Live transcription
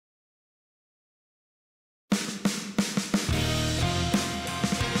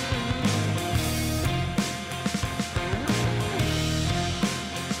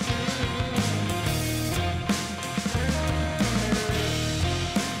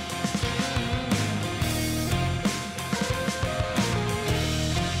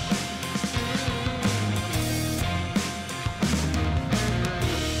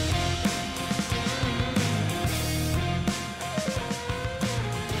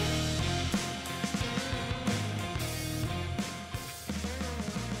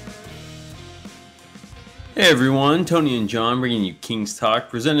Hey everyone, Tony and John bringing you Kings Talk,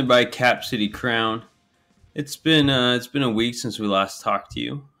 presented by Cap City Crown. It's been a week since we last talked to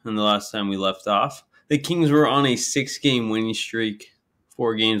you, and the last time we left off, the Kings were on a 6-game winning streak.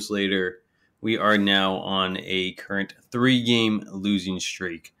 4 games later, we are now on a current 3-game losing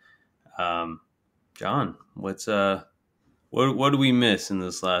streak. John, what do we miss in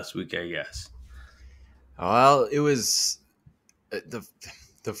this last week? I guess. Well, it was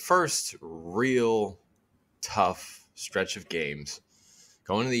the first real tough stretch of games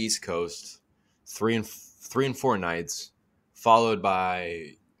going to the East Coast, three and four nights, followed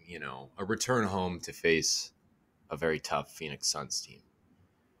by a return home to face a very tough Phoenix Suns team.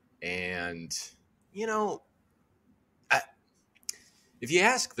 And if you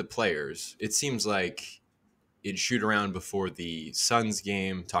ask the players, it seems like it'd shoot around before the Suns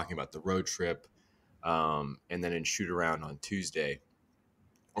game, talking about the road trip, and then in shoot around on Tuesday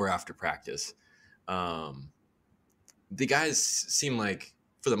or after practice. The guys seem like,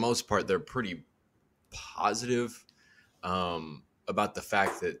 for the most part, they're pretty positive about the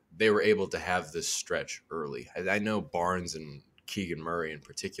fact that they were able to have this stretch early. I know Barnes and Keegan Murray in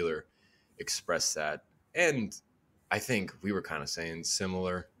particular expressed that, and I think we were kind of saying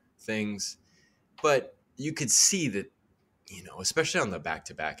similar things, but you could see that, especially on the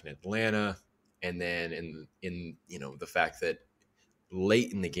back-to-back in Atlanta, and then in the fact that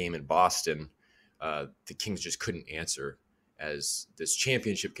late in the game in Boston, the Kings just couldn't answer as this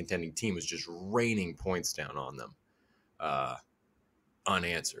championship contending team was just raining points down on them,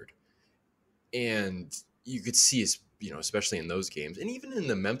 unanswered. And you could see, especially in those games, and even in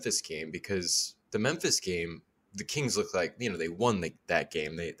the Memphis game, because the Memphis game, the Kings looked like, they won that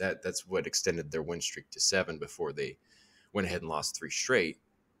game. That's what extended their win streak to 7 before they went ahead and lost 3 straight.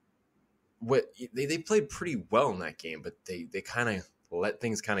 They played pretty well in that game, but they kind of let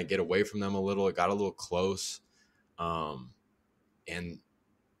things kind of get away from them a little. It got a little close. And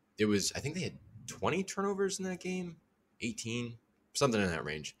it was, I think they had 20 turnovers in that game, 18, something in that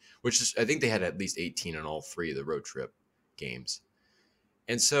range, which is, I think they had at least 18 in all 3 of the road trip games.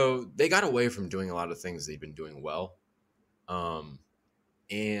 And so they got away from doing a lot of things they've been doing well.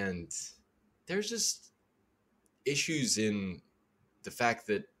 And there's just issues in the fact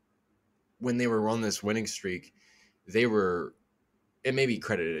that when they were on this winning streak, it may be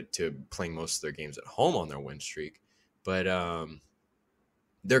credited to playing most of their games at home on their win streak, but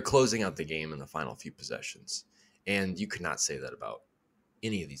they're closing out the game in the final few possessions. And you could not say that about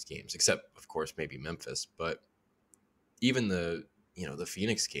any of these games, except, of course, maybe Memphis. But even the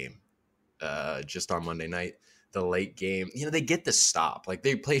Phoenix game just on Monday night, the late game, they get the stop. Like,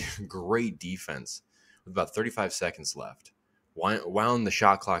 they played great defense with about 35 seconds left, wound the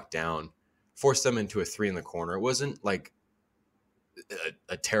shot clock down, forced them into a 3 in the corner. It wasn't like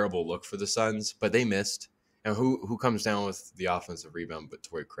a terrible look for the Suns, but they missed. And who comes down with the offensive rebound but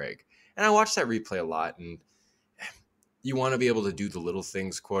Torrey Craig? And I watched that replay a lot, and you want to be able to do the little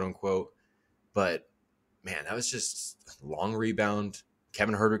things, quote unquote. But man, that was just a long rebound.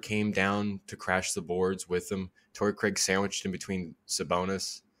 Kevin Huerter came down to crash the boards with him. Torrey Craig sandwiched in between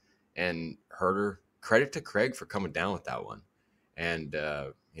Sabonis and Huerter. Credit to Craig for coming down with that one. And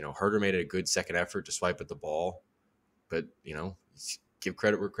Huerter made a good second effort to swipe at the ball. But, give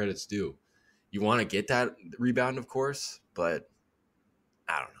credit where credit's due. You want to get that rebound, of course, but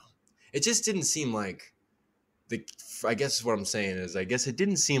I don't know. It just didn't seem like I guess what I'm saying is, I guess it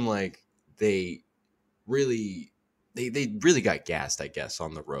didn't seem like they really got gassed, I guess,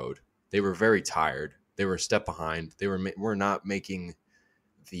 on the road. They were very tired. They were a step behind. They were not making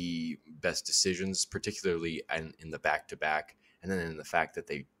the best decisions, particularly in the back-to-back, and then in the fact that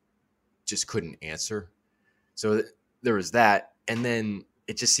they just couldn't answer. So there was that, and then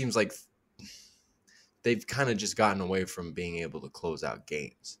it just seems like they've kind of just gotten away from being able to close out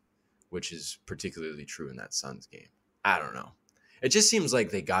games, which is particularly true in that Suns game. I don't know. It just seems like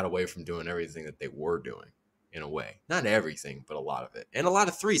they got away from doing everything that they were doing, in a way. Not everything, but a lot of it. And a lot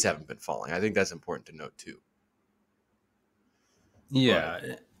of threes haven't been falling. I think that's important to note, too.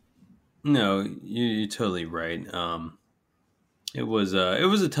 Yeah. No, you're totally right. It was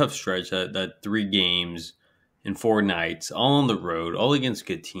a tough stretch, that 3 games in 4 nights, all on the road, all against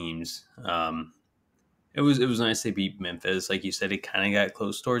good teams. It was nice they beat Memphis. Like you said, it kind of got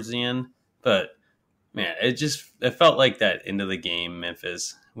close towards the end. But, man, it felt like that end of the game,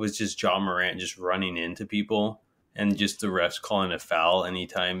 Memphis, was just Ja Morant just running into people and just the refs calling a foul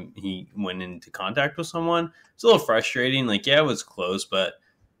anytime he went into contact with someone. It's a little frustrating. Like, yeah, it was close, but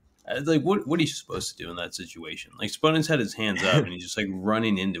like, what are you supposed to do in that situation? Like, Sabonis had his hands up, and he's just, like,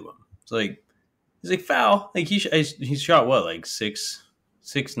 running into him. It's like, he's like, foul. Like, he shot, what, like 6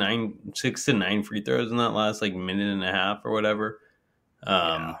 six to nine free throws in that last like minute and a half or whatever.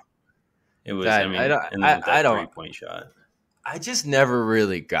 Yeah. It was, I That mean, and then with I that don't 3-point shot. I just never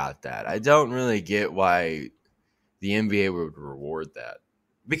really got that. I don't really get why the NBA would reward that.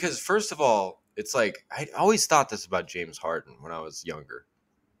 Because first of all, it's like I always thought this about James Harden when I was younger.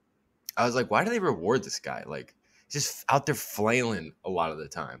 I was like, why do they reward this guy? Like, he's just out there flailing a lot of the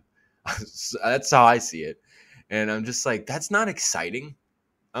time. That's how I see it. And I'm just like, that's not exciting.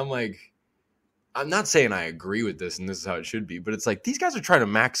 I'm like, I'm not saying I agree with this and this is how it should be, but it's like these guys are trying to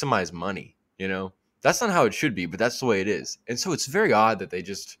maximize money, you know? That's not how it should be, but that's the way it is. And so it's very odd that they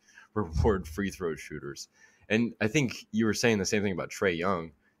just reward free throw shooters. And I think you were saying the same thing about Trae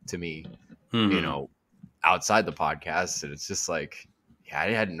Young to me, you know, outside the podcast. And it's just like, yeah,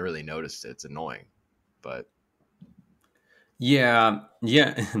 I hadn't really noticed it. It's annoying, but Yeah.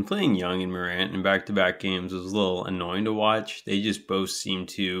 And playing Young and Morant in back-to-back games was a little annoying to watch. They just both seem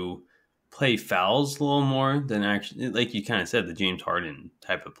to play fouls a little more than actually, like you kind of said, the James Harden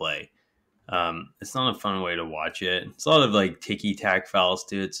type of play. It's not a fun way to watch it. It's a lot of like ticky-tack fouls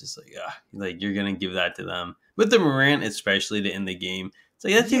too. It's just like you're gonna give that to them. With the Morant, especially to end the game, it's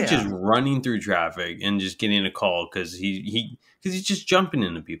like that dude's just running through traffic and just getting a call because he's just jumping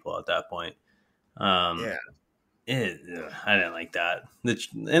into people at that point. I didn't like that.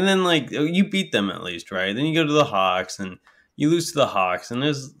 And then like you beat them at least, right? Then you go to the Hawks and you lose to the Hawks, and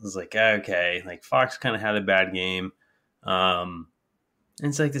it's like okay, like Fox kind of had a bad game. And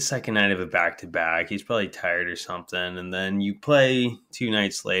it's like the second night of a back-to-back. He's probably tired or something. And then you play 2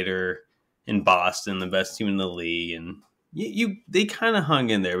 nights later in Boston, the best team in the league. And they kind of hung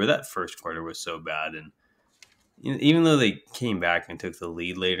in there. But that first quarter was so bad. And even though they came back and took the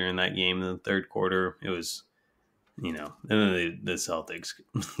lead later in that game in the third quarter, it was, and then the Celtics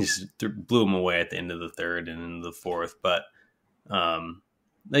just blew them away at the end of the third and into the fourth. But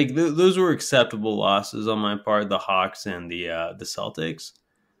like those were acceptable losses on my part, the Hawks and the Celtics.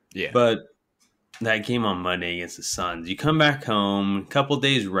 yeah. But that game on Monday against the Suns, you come back home, a couple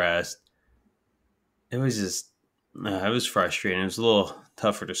days rest. It was just, it was frustrating. It was a little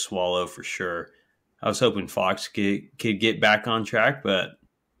tougher to swallow for sure. I was hoping Fox could get back on track, but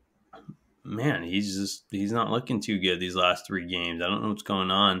man, he's not looking too good these last 3 games. I don't know what's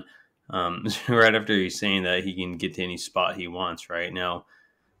going on. Right after he's saying that he can get to any spot he wants right now.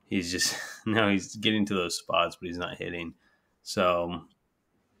 He's getting to those spots, but he's not hitting. So,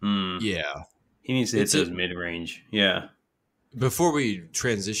 Yeah. he needs to hit those mid-range. Yeah. Before we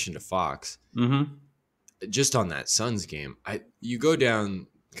transition to Fox, just on that Suns game, you go down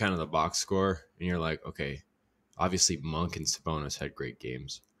kind of the box score, and you're like, okay, obviously Monk and Sabonis had great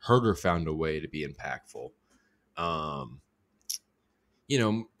games. Herder found a way to be impactful.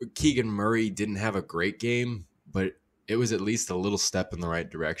 Keegan Murray didn't have a great game, but it was at least a little step in the right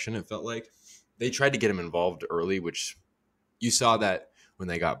direction, it felt like. They tried to get him involved early, which you saw that when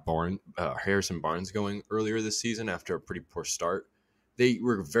they got Harrison Barnes going earlier this season after a pretty poor start. They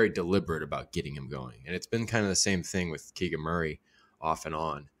were very deliberate about getting him going. And it's been kind of the same thing with Keegan Murray off and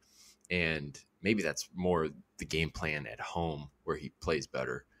on. And maybe that's more the game plan at home where he plays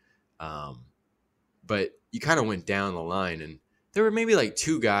better. But you kind of went down the line, and there were maybe like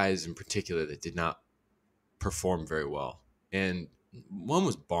 2 guys in particular that did not perform very well. And one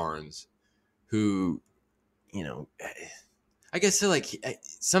was Barnes, who, I guess like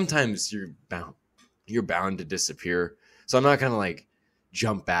sometimes you're bound to disappear. So I'm not going to like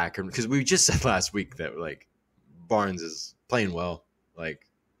jump back, because we just said last week that like Barnes is playing well. Like,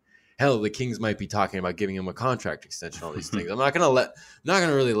 hell, the Kings might be talking about giving him a contract extension, all these things. I'm not going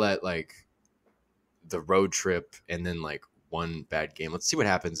to really let like the road trip and then like one bad game. Let's see what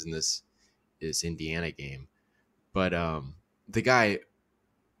happens in this Indiana game. But the guy,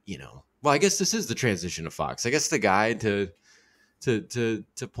 well, I guess this is the transition to Fox. I guess the guy to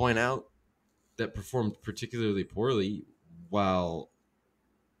point out that performed particularly poorly, while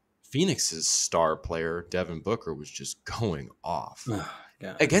Phoenix's star player Devin Booker was just going off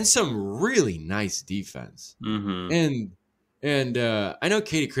against some really nice defense. And I know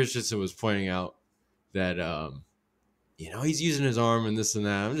Katie Christensen was pointing out that he's using his arm and this and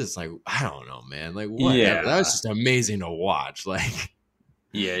that. I'm just like, I don't know, man. Like, what? Yeah. That was just amazing to watch. Like,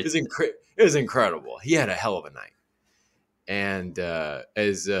 yeah, it was incredible. He had a hell of a night. And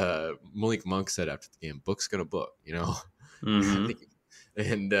as Malik Monk said after the game, book's gonna book,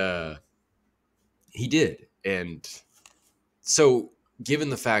 and he did. And so, given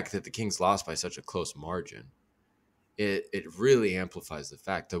the fact that the Kings lost by such a close margin, it really amplifies the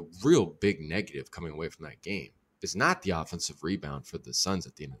fact the real big negative coming away from that game is not the offensive rebound for the Suns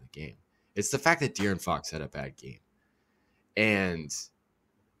at the end of the game. It's the fact that De'Aaron Fox had a bad game. And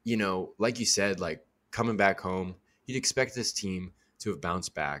like you said, like coming back home, you'd expect this team to have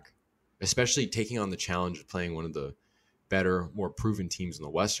bounced back, especially taking on the challenge of playing one of the better, more proven teams in the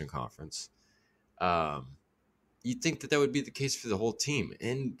Western Conference. You'd think that would be the case for the whole team.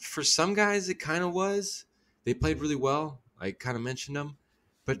 And for some guys, it kind of was. They played really well. I kind of mentioned them.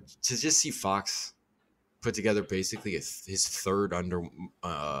 But to just see Fox put together basically his third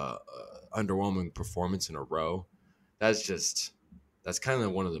underwhelming performance in a row, that's kind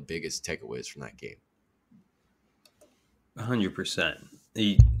of one of the biggest takeaways from that game. 100%.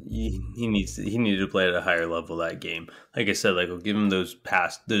 He needed to play at a higher level that game. Like I said, like we'll give him those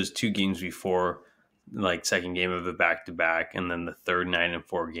 2 games before, like second game of a back-to-back, and then the third night in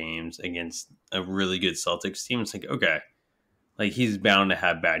 4 games against a really good Celtics team. It's like, okay, like he's bound to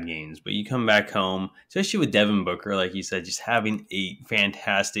have bad games, but you come back home, especially with Devin Booker, like you said, just having a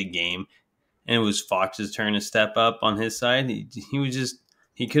fantastic game, and it was Fox's turn to step up on his side.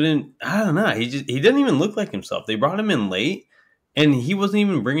 He couldn't, I don't know, he didn't even look like himself. They brought him in late, and he wasn't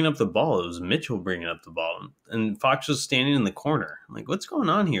even bringing up the ball. It was Mitchell bringing up the ball, and Fox was standing in the corner. I'm like, what's going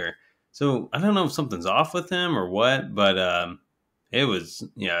on here? So I don't know if something's off with him or what, but it was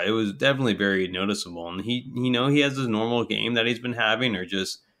definitely very noticeable. And he has his normal game that he's been having, or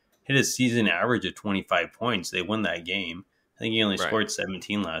just hit his season average of 25 points. They won that game. I think he only scored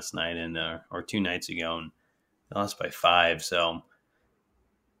 17 last night or 2 nights ago, and they lost by 5. So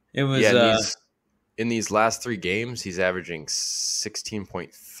it was in these last 3 games, he's averaging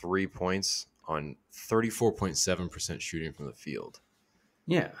 16.3 points on 34.7% shooting from the field.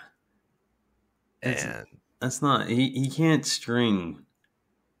 Yeah. And that's not he can't string.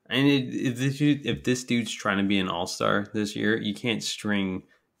 And if this dude's trying to be an all-star this year, you can't string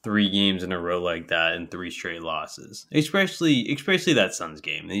 3 games in a row like that and 3 straight losses. Especially that Suns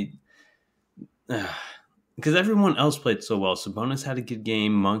game. Because everyone else played so well. Sabonis had a good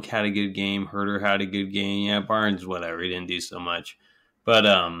game. Monk had a good game. Herter had a good game. Yeah, Barnes, whatever. He didn't do so much. But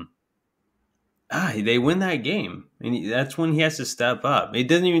they win that game, and that's when he has to step up. It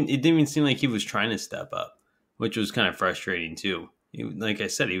didn't even seem like he was trying to step up, which was kind of frustrating too. Like I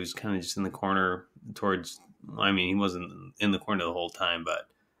said, he was kind of just in the corner towards. I mean, he wasn't in the corner the whole time, but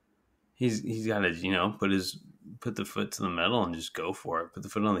he's got to put the foot to the metal and just go for it. Put the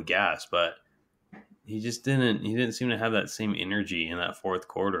foot on the gas, but he just didn't. He didn't seem to have that same energy in that fourth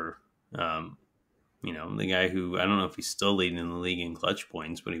quarter. The guy who, I don't know if he's still leading the league in clutch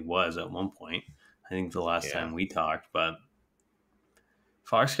points, but he was at one point. I think the last time we talked, but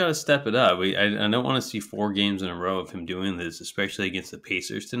Fox got to step it up. I don't want to see 4 games in a row of him doing this, especially against the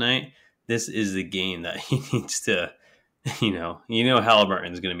Pacers tonight. This is the game that he needs to,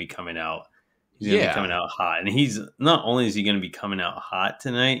 Haliburton's going to be coming out. He's going to be coming out hot. And he's, not only is he going to be coming out hot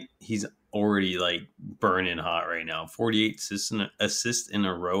tonight, he's already like burning hot right now. 48 assists in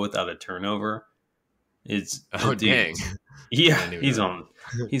a row without a turnover. Dang. Yeah, he's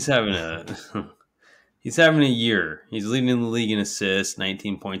having a year. He's leading the league in assists,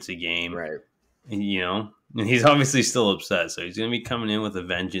 19 points a game. Right. And, and he's obviously still upset, so he's going to be coming in with a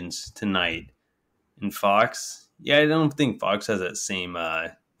vengeance tonight. And Fox, I don't think Fox has that same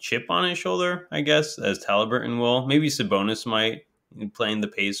chip on his shoulder, I guess, as Haliburton will. Maybe Sabonis might, playing the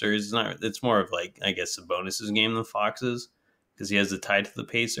Pacers. It's more of like, I guess, Sabonis' game than Fox's, because he has the tie to the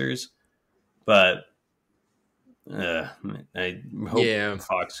Pacers. But I hope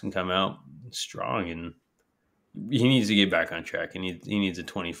Fox can come out strong, and he needs to get back on track. He needs a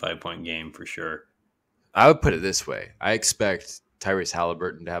 25-point game for sure. I would put it this way. I expect Tyrese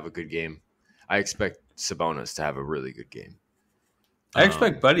Haliburton to have a good game. I expect Sabonis to have a really good game. I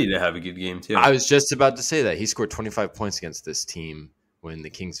expect Buddy to have a good game too. I was just about to say that. He scored 25 points against this team when the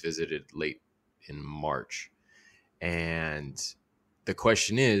Kings visited late in March. And the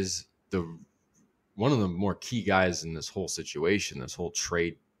question is, one of the more key guys in this whole situation, this whole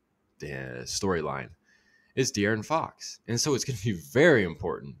trade storyline, is De'Aaron Fox. And so it's going to be very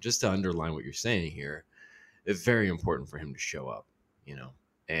important, just to underline what you're saying here, it's very important for him to show up,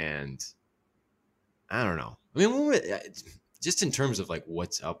 and I don't know. I mean, just in terms of like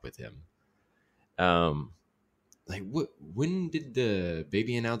what's up with him, when did the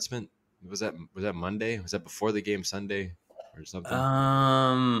baby announcement, was that Monday? Was that before the game Sunday or something?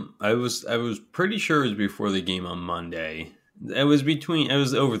 I was pretty sure it was before the game on Monday. It was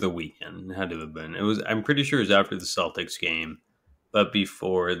over the weekend. It had to have been. I'm pretty sure it was after the Celtics game, but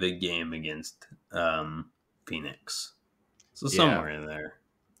before the game against Phoenix. So somewhere in there.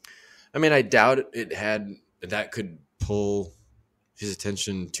 I mean, I doubt that could pull his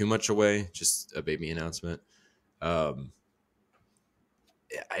attention too much away. Just a baby announcement. I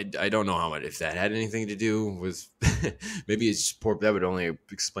don't know how much, if that had anything to do with maybe it's poor. That would only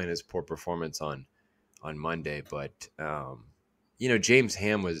explain his poor performance on Monday. But James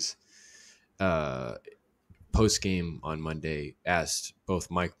Ham was post game on Monday asked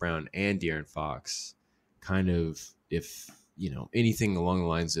both Mike Brown and De'Aaron Fox kind of if anything along the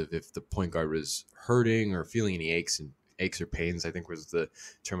lines of if the point guard was hurting or feeling any aches or pains, I think was the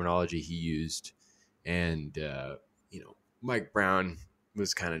terminology he used. And Mike Brown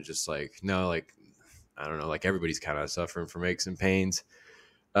was kind of just like, no, like, I don't know, like everybody's kind of suffering from aches and pains.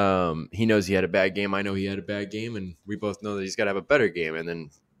 He knows he had a bad game. I know he had a bad game, and we both know that he's got to have a better game. And then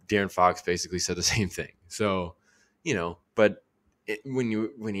De'Aaron Fox basically said the same thing. So, but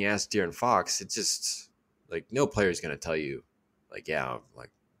when he asked De'Aaron Fox, it's just like no player is going to tell you, like, yeah, I'm like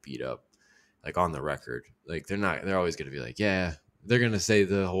beat up, like on the record. Like they're always going to be like, yeah, they're going to say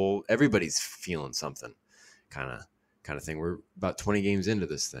the whole everybody's feeling something kind of thing. We're about 20 games into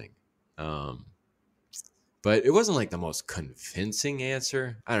this thing. But it wasn't like the most convincing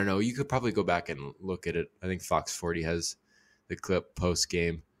answer. I don't know. You could probably go back and look at it. I think Fox 40 has the clip post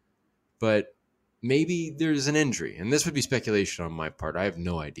game. But maybe there's an injury. And this would be speculation on my part. I have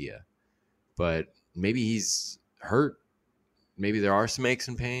no idea. But maybe he's hurt. Maybe there are some aches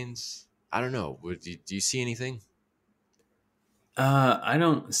and pains. I don't know. Do you see anything? I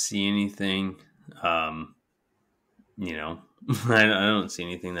don't see anything. I don't see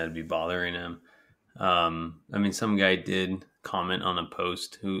anything that'd be bothering him. I mean, some guy did comment on a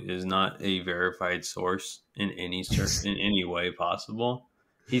post who is not a verified source in any way possible.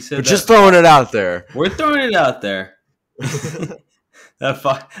 He said, "We're just throwing it out there. We're throwing it out there." That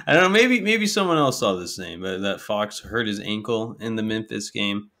Fox, I don't know. Maybe someone else saw the same, but that Fox hurt his ankle in the Memphis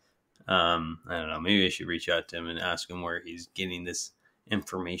game. I don't know. Maybe I should reach out to him and ask him where he's getting this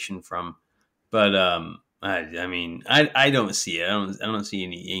information from. But I mean, I don't see it. I don't see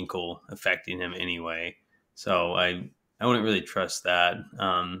any ankle affecting him anyway. So I wouldn't really trust that.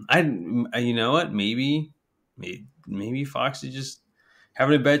 You know what? Maybe Fox is just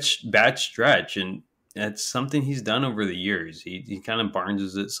having a bad stretch, and that's something he's done over the years. He kind of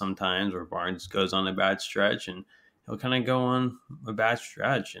Barneses it sometimes, where Barnes goes on a bad stretch, and he'll kind of go on a bad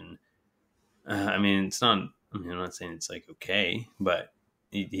stretch. And I mean, it's not. I mean, I'm not saying it's like okay, but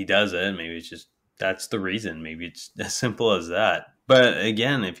he does it. Maybe it's just. That's the reason. Maybe it's as simple as that. But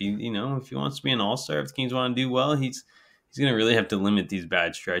again, if he wants to be an all-star, if the Kings want to do well, he's going to really have to limit these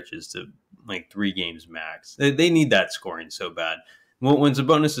bad stretches to like 3 games max. They need that scoring so bad. When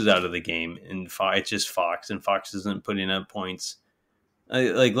Sabonis is out of the game and it's just Fox, and Fox isn't putting up points,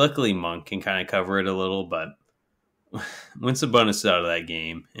 like luckily Monk can kind of cover it a little, but when Sabonis is out of that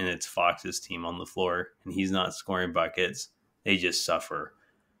game and it's Fox's team on the floor and he's not scoring buckets, they just suffer.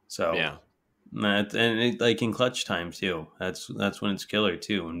 So yeah. Like in clutch time too. That's when it's killer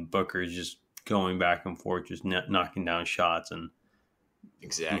too. When Booker's just going back and forth, just knocking down shots, and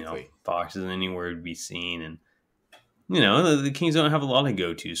exactly Fox isn't anywhere to be seen. And the Kings don't have a lot of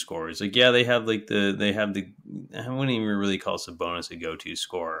go-to scorers. Like they have I wouldn't even really call Sabonis a go-to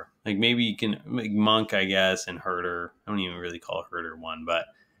scorer. Like maybe you can like Monk, I guess, and Herter. I don't even really call Herter one, but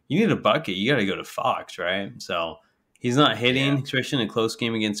you need a bucket. You got to go to Fox, right? So he's not hitting, especially in a close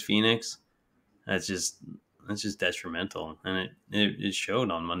game against Phoenix. That's just detrimental, and it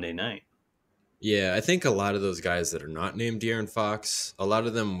showed on Monday night. Yeah, I think a lot of those guys that are not named De'Aaron Fox, a lot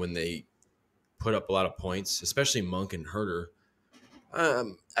of them when they put up a lot of points, especially Monk and Herter,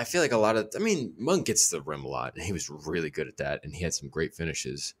 I feel like Monk gets the rim a lot, and he was really good at that, and he had some great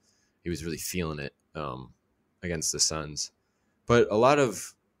finishes. He was really feeling it against the Suns. But a lot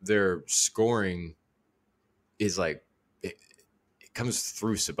of their scoring is like it comes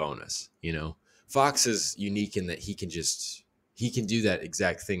through Sabonis, Fox is unique in that he can do that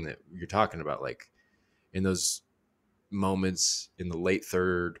exact thing that you're talking about, like in those moments in the late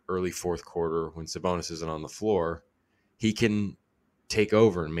third, early fourth quarter when Sabonis isn't on the floor, he can take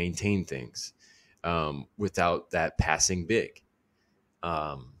over and maintain things without that passing big.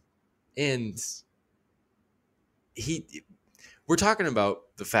 And we're talking about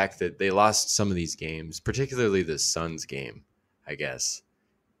the fact that they lost some of these games, particularly the Suns game, I guess,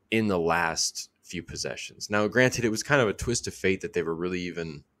 in the last few possessions. Now, granted, it was kind of a twist of fate that they were really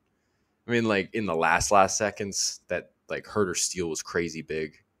even, like in the last seconds, that like Herter steal was crazy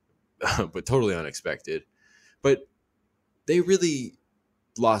big, but totally unexpected. But they really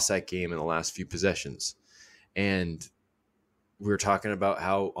lost that game in the last few possessions. And we were talking about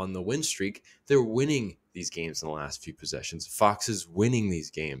how on the win streak, they're winning these games in the last few possessions. Fox is winning these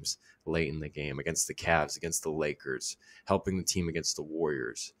games late in the game against the Cavs, against the Lakers, helping the team against the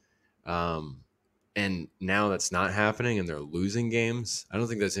Warriors. And now that's not happening and they're losing games. I don't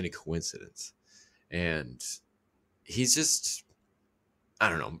think that's any coincidence. And he's just, I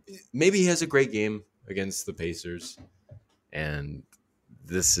don't know. Maybe he has a great game against the Pacers, and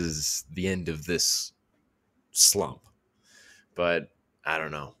this is the end of this slump. But I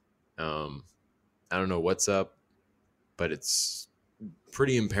don't know. Um, I don't know what's up, but it's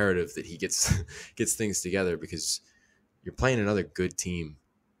pretty imperative that he gets gets things together because you're playing another good team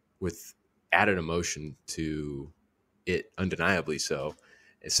with added emotion to it, undeniably so.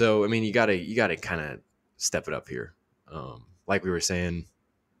 So I mean, you gotta kind of step it up here. Like we were saying,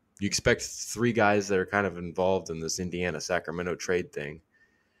 you expect three guys that are kind of involved in this Indiana Sacramento trade thing,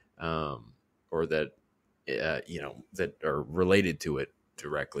 or that that are related to it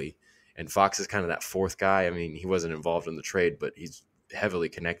directly. And Fox is kind of that fourth guy. I mean, he wasn't involved in the trade, but he's heavily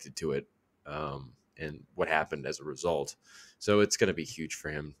connected to it, and what happened as a result. So it's going to be huge for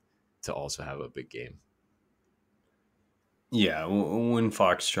him to also have a big game. Yeah, when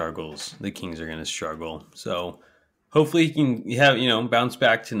Fox struggles, the Kings are going to struggle. So hopefully he can have bounce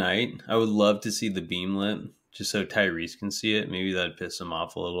back tonight. I would love to see the beam lit just so Tyrese can see it. Maybe that'd piss him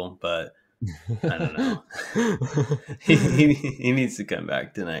off a little, but I don't know. he needs to come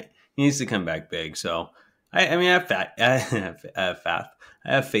back tonight. He needs to come back big. So I mean I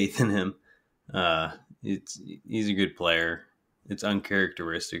have faith in him. He's a good player. It's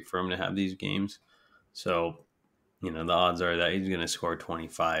uncharacteristic for him to have these games. So the odds are that he's going to score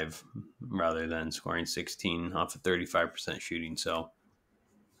 25 rather than scoring 16 off of 35% shooting. So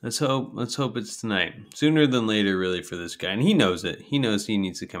let's hope it's tonight, sooner than later, really, for this guy. And he knows it. He knows he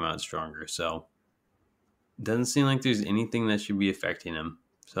needs to come out stronger. So it doesn't seem like there's anything that should be affecting him.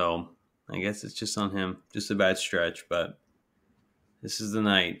 So I guess it's just on him. Just a bad stretch, but this is the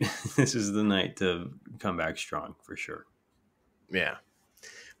night. This is the night to come back strong for sure. Yeah.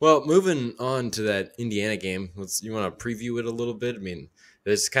 Well, moving on to that Indiana game, you want to preview it a little bit? I mean,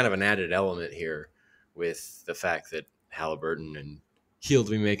 there's kind of an added element here with the fact that Haliburton and Hield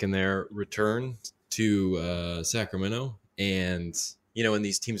will be making their return to Sacramento. And, when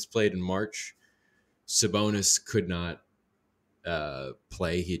these teams played in March, Sabonis could not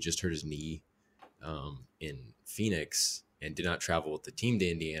play. He had just hurt his knee in Phoenix and did not travel with the team to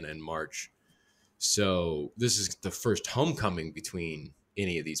Indiana in March. So this is the first homecoming between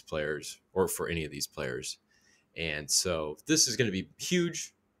any of these players, or for any of these players. And so this is going to be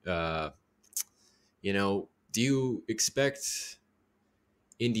huge. Do you expect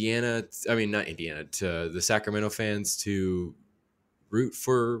the Sacramento fans to root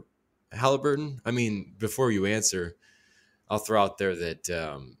for Haliburton? I mean, before you answer, I'll throw out there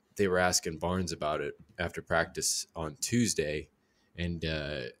that they were asking Barnes about it after practice on Tuesday. And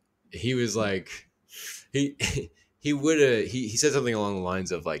he was like, he said something along the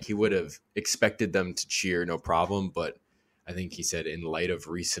lines of like he would have expected them to cheer no problem, but I think he said in light of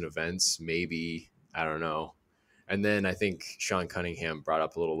recent events, maybe, I don't know. And then I think Sean Cunningham brought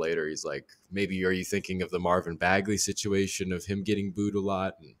up a little later, he's like, maybe are you thinking of the Marvin Bagley situation of him getting booed a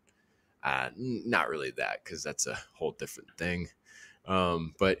lot? And not really that, because that's a whole different thing.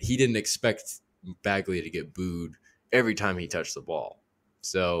 But he didn't expect Bagley to get booed every time he touched the ball.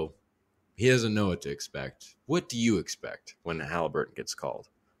 So he doesn't know what to expect. What do you expect when Haliburton gets called?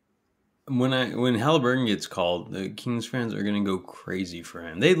 When Haliburton gets called, the Kings fans are going to go crazy for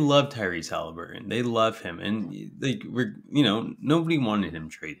him. They love Tyrese Haliburton. They love him, and nobody wanted him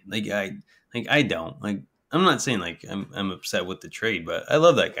traded. I don't. I'm not saying I'm upset with the trade, but I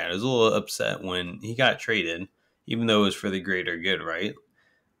love that guy. I was a little upset when he got traded, even though it was for the greater good, right?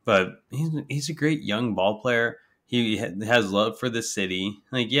 But he's a great young ball player. He has love for the city.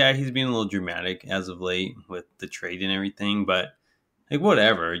 He's being a little dramatic as of late with the trade and everything, but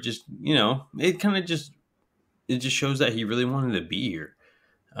whatever. Just, it kind of just shows that he really wanted to be here.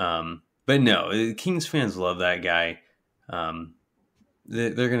 But no, the Kings fans love that guy.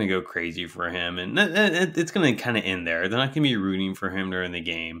 They're going to go crazy for him, and it's going to kind of end there. They're not going to be rooting for him during the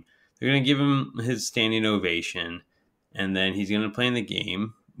game. They're going to give him his standing ovation, and then he's going to play in the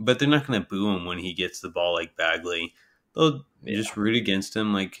game. But they're not going to boo him when he gets the ball like Bagley. They'll just root against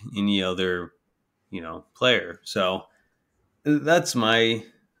him like any other, player. So that's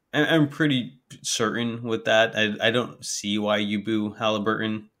I'm pretty certain with that. I don't see why you boo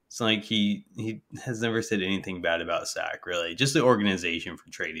Haliburton. It's like he has never said anything bad about Sac, really. Just the organization for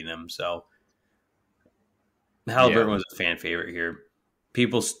trading him. So Haliburton was a fan favorite here.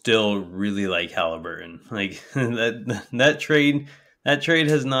 People still really like Haliburton. That trade. That trade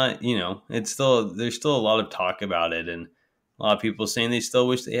has not, there's still a lot of talk about it, and a lot of people saying they still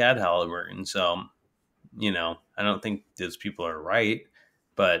wish they had Haliburton. So, I don't think those people are right,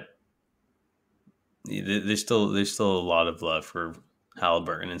 but there's still a lot of love for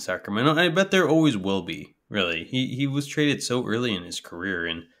Haliburton in Sacramento. I bet there always will be. Really. He was traded so early in his career,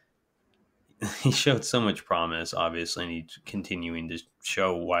 and he showed so much promise, obviously, and he's continuing to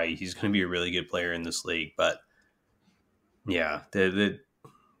show why he's going to be a really good player in this league. But yeah, the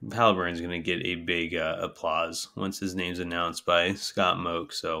Halliburton's going to get a big applause once his name's announced by Scott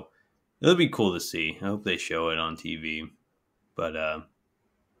Moak. So it'll be cool to see. I hope they show it on TV. But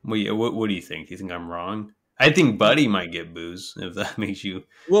what do you think? Do you think I'm wrong? I think Buddy might get booze if that makes you.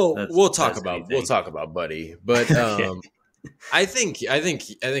 Well, That's, we'll talk that's about anything. Buddy, but Okay. I think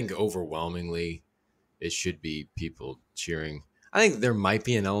overwhelmingly it should be people cheering. I think there might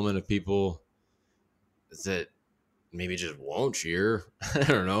be an element of people that maybe just won't cheer. I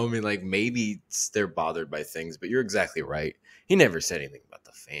don't know. I mean, like maybe they're bothered by things, but you're exactly right. He never said anything about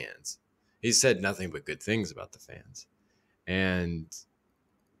the fans. He said nothing but good things about the fans, and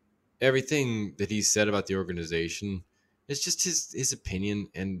everything that he said about the organization is just his opinion.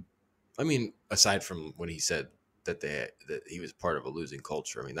 And I mean, aside from when he said that he was part of a losing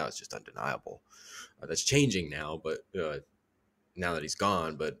culture, I mean that was just undeniable. That's changing now, but now that he's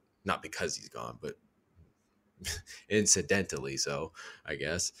gone, but not because he's gone, but incidentally, so I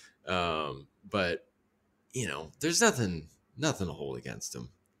guess. But there's nothing to hold against him,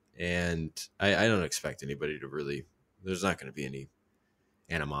 and I don't expect anybody to really. There's not going to be any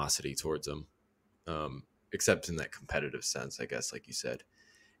animosity towards him, except in that competitive sense, I guess, like you said.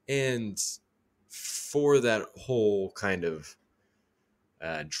 And for that whole kind of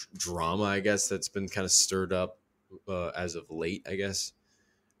drama, I guess, that's been kind of stirred up as of late, I guess.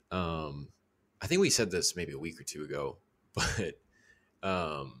 I think we said this maybe a week or two ago, but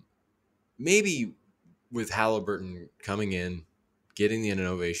maybe with Haliburton coming in, getting the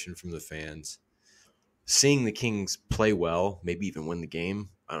innovation from the fans, seeing the Kings play well, maybe even win the game.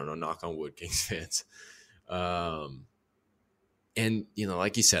 I don't know, knock on wood, Kings fans. And,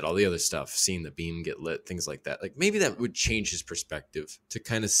 like you said, all the other stuff, seeing the beam get lit, things like that. Like maybe that would change his perspective to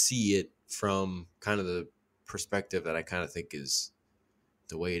kind of see it from kind of the perspective that I kind of think is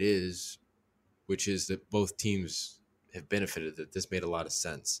the way it is, which is that both teams have benefited, that this made a lot of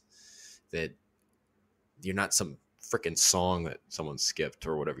sense, that you're not some freaking song that someone skipped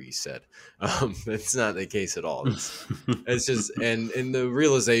or whatever you said. That's not the case at all. It's just, and the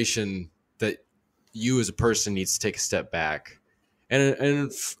realization that you as a person needs to take a step back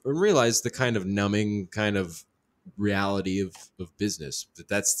and realize the kind of numbing kind of reality of business,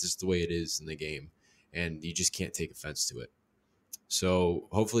 that's just the way it is in the game, and you just can't take offense to it. So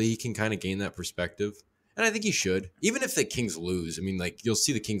hopefully he can kind of gain that perspective, and I think he should, even if the Kings lose. I mean, like, you'll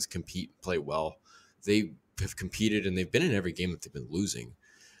see the Kings compete, play well. They have competed, and they've been in every game that they've been losing,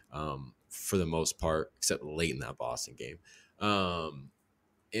 for the most part, except late in that Boston game.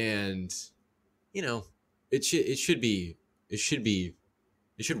 And it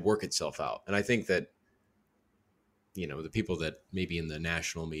should work itself out. And I think that the people that maybe in the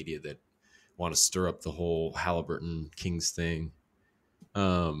national media that want to stir up the whole Haliburton Kings thing,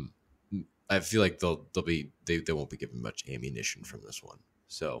 I feel like they won't be given much ammunition from this one.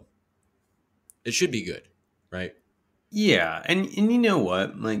 So it should be good, right? Yeah, and you know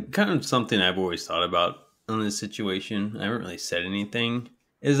what? Like, kind of something I've always thought about on this situation. I haven't really said anything.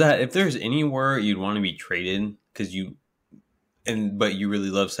 Is that if there's anywhere you'd want to be traded but you really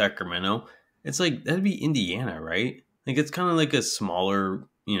love Sacramento, it's like that'd be Indiana, right? Like it's kind of like a smaller,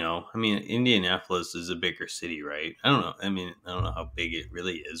 I mean, Indianapolis is a bigger city, right? I don't know. I mean, I don't know how big it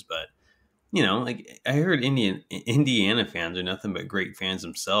really is, but like I heard Indiana fans are nothing but great fans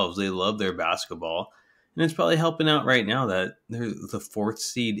themselves. They love their basketball. And it's probably helping out right now that they're the fourth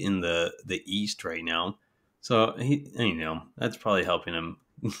seed in the East right now. So, that's probably helping him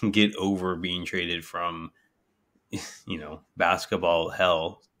get over being traded from, basketball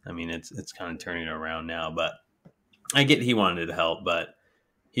hell. I mean, it's kind of turning around now, but I get he wanted to help, but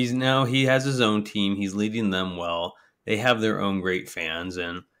he has his own team. He's leading them well. They have their own great fans,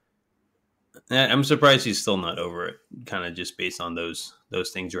 and I'm surprised he's still not over it, kind of just based on those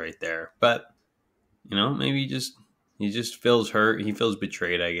things right there. But maybe he just feels hurt. He feels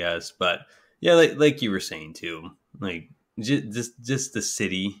betrayed, I guess. But yeah, like you were saying too, like just the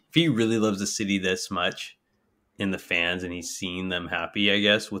city. If he really loves the city this much and the fans, and he's seeing them happy, I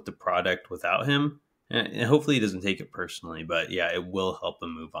guess, with the product without him, and hopefully he doesn't take it personally. But yeah, it will help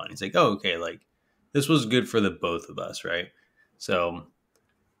him move on. He's like, oh, okay, like this was good for the both of us, right? So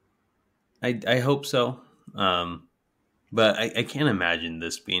I hope so. But I can't imagine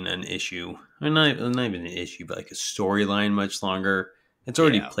this being an issue. I mean, not even an issue, but like a storyline much longer. It's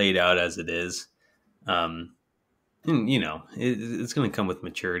already played out as it is. And, it's going to come with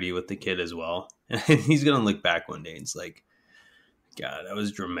maturity with the kid as well. And he's going to look back one day and it's like, God, that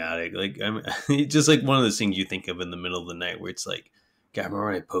was dramatic. Like, it's just like one of those things you think of in the middle of the night where it's like, God, remember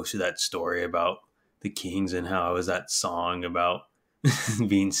when I posted that story about the Kings and how it was that song about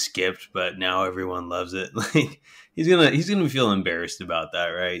being skipped, but now everyone loves it. Like, he's gonna feel embarrassed about that,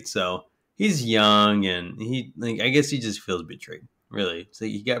 right? So he's young, and I guess he just feels betrayed. Really, it's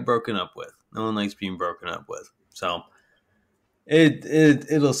like he got broken up with. No one likes being broken up with. So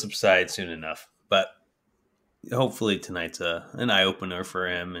it'll subside soon enough, but hopefully tonight's an eye opener for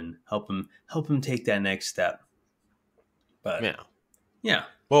him and help him take that next step. But yeah.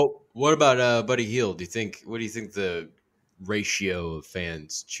 Well, what about Buddy Hield? What do you think the ratio of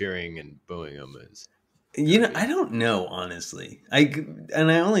fans cheering and booing him is? I don't know, honestly. I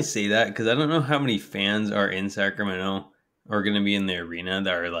only say that because I don't know how many fans are in Sacramento or going to be in the arena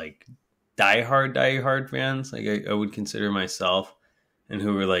that are like diehard fans. Like I would consider myself, and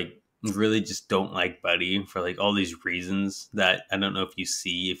who are like really just don't like Buddy for like all these reasons that I don't know if you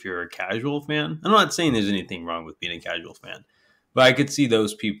see if you're a casual fan. I'm not saying there's anything wrong with being a casual fan, but I could see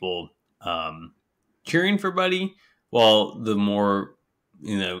those people cheering for Buddy, while the more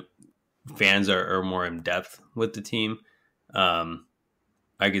fans are more in depth with the team. I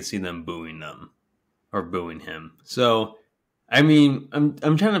could see them booing them or booing him. So, I mean,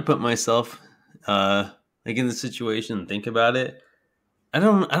 I'm trying to put myself like in the situation and think about it. I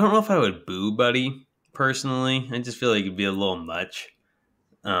don't know if I would boo Buddy personally. I just feel like it'd be a little much.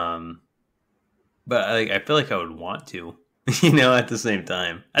 But I feel like I would want to, at the same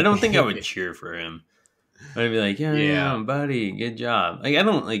time. I don't think I would cheer for him. I'd be like, yeah, Buddy, good job. Like, I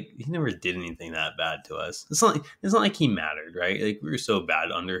don't he never did anything that bad to us. It's not like he mattered, right? Like, we were so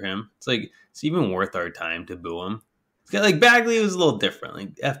bad under him. It's like, it's even worth our time to boo him. It's got, like, Bagley was a little different, like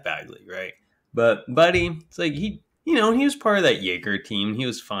F Bagley, right? But Buddy, it's like he was part of that Jaeger team. He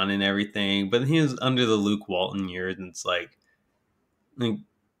was fun and everything, but he was under the Luke Walton years, and it's like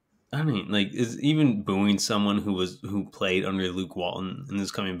I mean, like, is even booing someone who played under Luke Walton and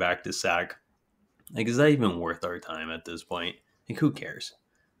is coming back to Sac. Like, is that even worth our time at this point? Like, who cares?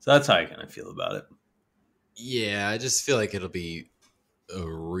 So that's how I kind of feel about it. Yeah, I just feel like it'll be a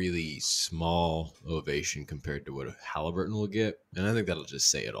really small ovation compared to what Haliburton will get. And I think that'll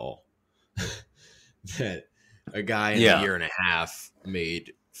just say it all. That a guy in a year and a half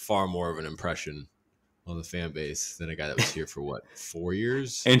made far more of an impression on the fan base than a guy that was here for 4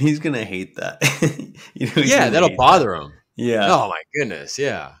 years? And he's going to hate that. That'll bother him. Yeah. Oh, my goodness.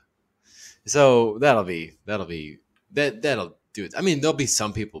 Yeah. So that'll do it. I mean, there'll be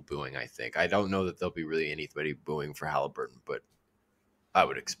some people booing, I think. I don't know that there'll be really anybody booing for Haliburton, but I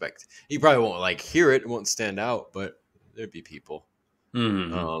would expect. You probably won't hear it. It won't stand out, but there'd be people.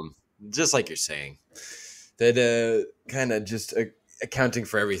 Mm-hmm. Just like you're saying. That kind of just accounting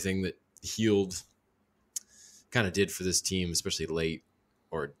for everything that Hield kind of did for this team, especially late,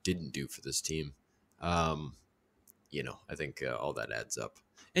 or didn't do for this team. I think all that adds up.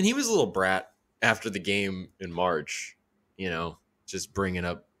 And he was a little brat after the game in March, just bringing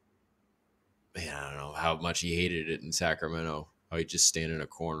up, I don't know how much he hated it in Sacramento, how he'd just stand in a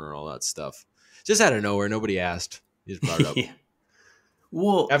corner, all that stuff. Just out of nowhere, nobody asked. He just brought it up. Yeah.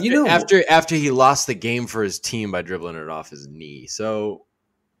 Well, after he lost the game for his team by dribbling it off his knee. So,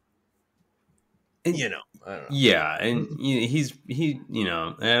 I don't know. Yeah, and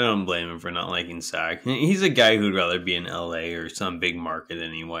I don't blame him for not liking Sac. He's a guy who'd rather be in LA or some big market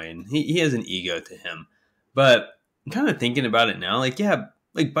anyway, and he has an ego to him. But kind of thinking about it now,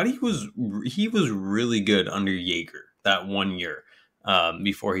 Buddy was really good under Jaeger that 1 year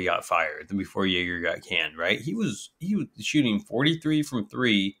before he got fired, before Jaeger got canned, right? He was shooting 43 from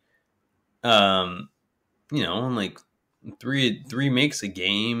three, and like three makes a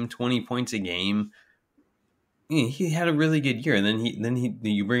game, 20 points a game. He had a really good year, and then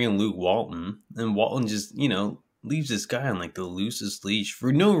you bring in Luke Walton, and Walton just leaves this guy on like the loosest leash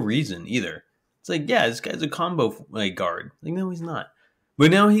for no reason either. It's like, yeah, this guy's a combo guard. Like, no, he's not. But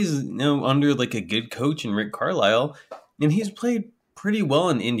now he's under like a good coach in Rick Carlisle, and he's played pretty well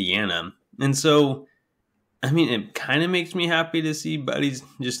in Indiana. And so, I mean, it kind of makes me happy to see Buddy's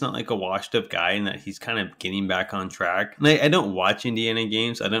just not like a washed up guy, and that he's kind of getting back on track. And I don't watch Indiana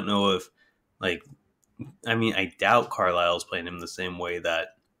games. I don't know if I doubt Carlisle's playing him the same way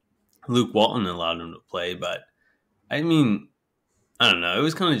that Luke Walton allowed him to play, but I mean, I don't know. It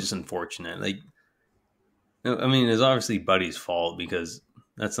was kind of just unfortunate. It's obviously Buddy's fault because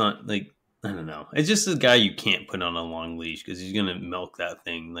that's not I don't know. It's just a guy you can't put on a long leash because he's going to milk that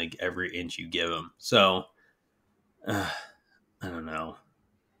thing like every inch you give him. So, I don't know.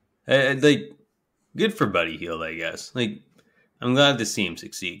 Good for Buddy Hield, I guess. I'm glad to see him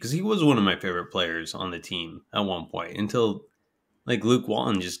succeed because he was one of my favorite players on the team at one point until like Luke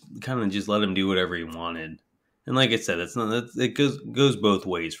Walton just kind of just let him do whatever he wanted. And like I said, it's not it goes both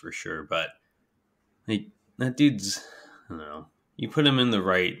ways for sure. But like that dude's, I don't know. You put him in the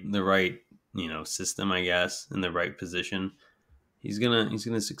right system, I guess, in the right position. He's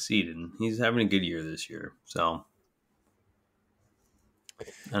gonna succeed, and he's having a good year this year. So I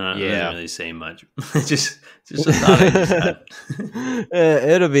don't know, it doesn't Yeah. really say much. just a thought I just had.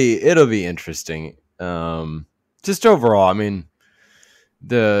 It'll be interesting. Just overall, I mean,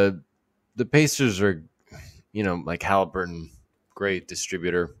 the Pacers are, like Haliburton, great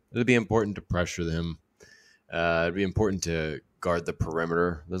distributor. It'll be important to pressure them. It'd be important to guard the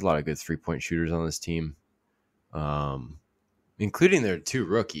perimeter. There's a lot of good 3-point shooters on this team, including their 2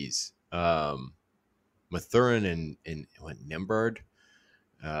 rookies, Mathurin and Nembhard.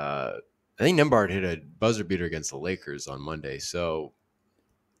 I think Nembhard hit a buzzer beater against the Lakers on Monday. So,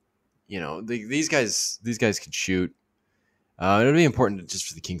 these guys can shoot. It'll be important just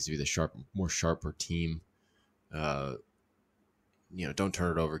for the Kings to be the more sharper team. Don't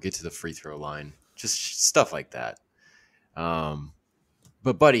turn it over. Get to the free throw line. Just stuff like that.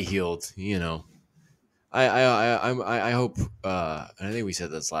 But Buddy Hield, I hope. And I think we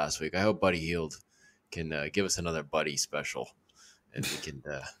said this last week. I hope Buddy Hield can give us another Buddy special, and we can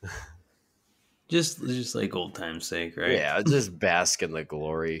just like old time's sake, right? Yeah, just bask in the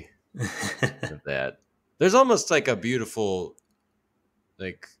glory of that. There's almost like a beautiful.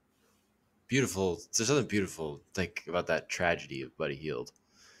 There's something beautiful about that tragedy of Buddy Hield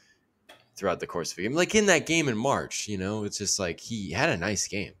throughout the course of the game. Like in that game in March, it's just like he had a nice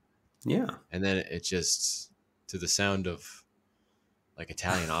game. Yeah. And then it just, to the sound of like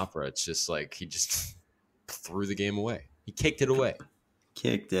Italian opera, it's just like he just threw the game away. He kicked it away.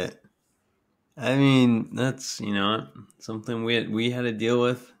 Kicked it. I mean, that's, something we had to deal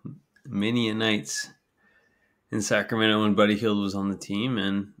with many a nights in Sacramento when Buddy Hield was on the team.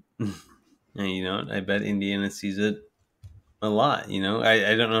 And I bet Indiana sees it a lot. I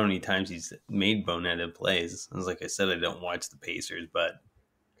don't know how many times he's made boneheaded plays. As like I said, I don't watch the Pacers, but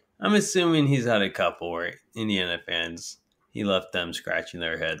I'm assuming he's had a couple where Indiana fans, he left them scratching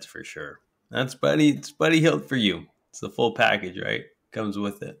their heads for sure. It's Buddy Hield for you. It's the full package, right? Comes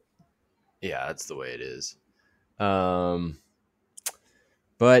with it. Yeah, that's the way it is. But,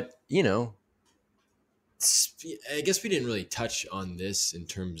 I guess we didn't really touch on this in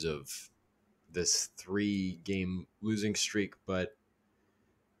terms of this 3-game losing streak, but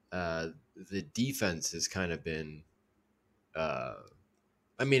the defense has kind of been,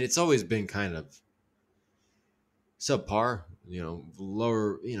 it's always been kind of subpar,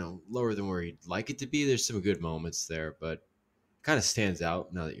 lower than where you'd like it to be. There's some good moments there, but it kind of stands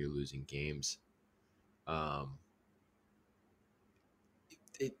out now that you're losing games.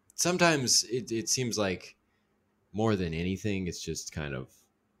 Sometimes it seems like more than anything, it's just kind of,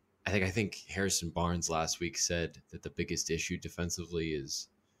 I think Harrison Barnes last week said that the biggest issue defensively is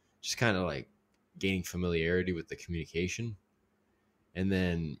just kind of like gaining familiarity with the communication. And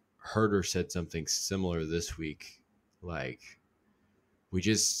then Herder said something similar this week. Like, we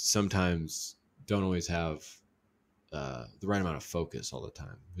just sometimes don't always have the right amount of focus all the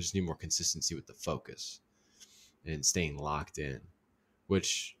time. We just need more consistency with the focus and staying locked in,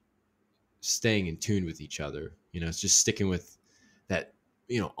 which staying in tune with each other, it's just sticking with that,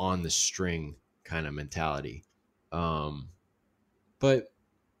 on the string kind of mentality. But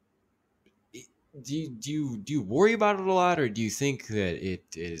do you worry about it a lot, or do you think that it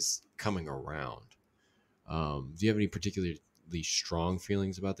is coming around? Do you have any particularly strong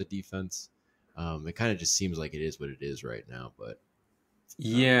feelings about the defense? It kind of just seems like it is what it is right now, but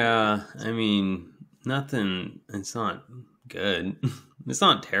yeah, nothing. It's not good. It's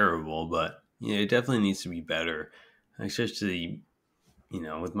not terrible, but it definitely needs to be better. Especially,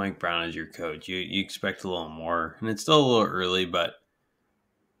 with Mike Brown as your coach, you expect a little more, and it's still a little early, but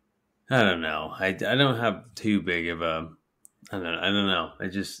I don't know. I don't have too big of a. I don't know. It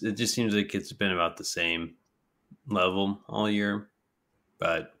just seems like it's been about the same level all year,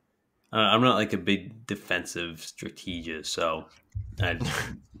 but I'm not like a big defensive strategist, so I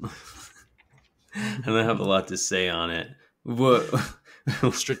don't have a lot to say on it. What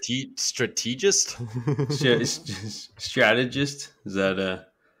strategist? Strategist? Is that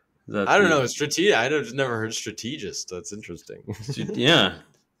I don't know. I've never heard strategist. That's interesting. Yeah,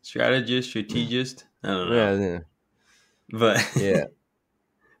 strategist. I don't know. Yeah. But yeah,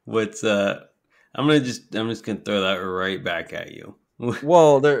 what's I'm just gonna throw that right back at you.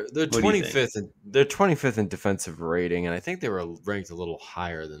 Well, they're 25th and they're 25th in defensive rating, and I think they were ranked a little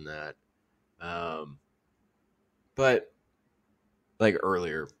higher than that. But like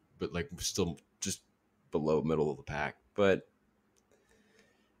earlier, but like still just below middle of the pack. But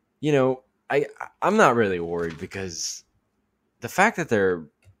you know, I'm not really worried because the fact that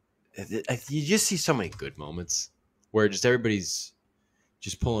you just see so many good moments where just everybody's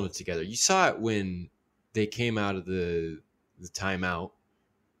just pulling it together. You saw it when they came out of the timeout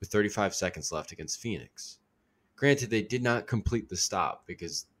with 35 seconds left against Phoenix. Granted, they did not complete the stop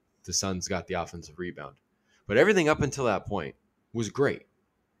because the Suns got the offensive rebound. But everything up until that point was great.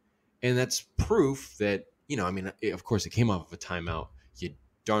 And that's proof that, of course, it came off of a timeout. You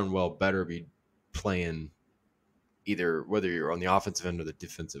darn well better be playing either, whether you're on the offensive end or the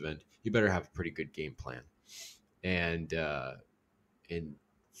defensive end, you better have a pretty good game plan. And of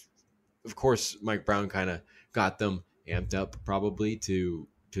course, Mike Brown kind of got them amped up probably to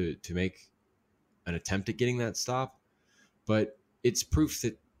make an attempt at getting that stop. But it's proof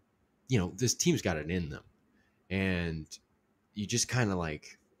that, this team's got it in them. And you just kind of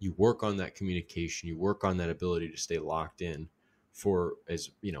you work on that communication, you work on that ability to stay locked in for,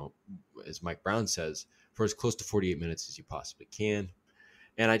 as Mike Brown says, for as close to 48 minutes as you possibly can.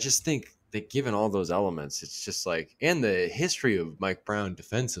 And I just think that given all those elements, it's just and the history of Mike Brown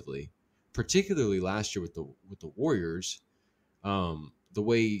defensively, particularly last year with the Warriors, the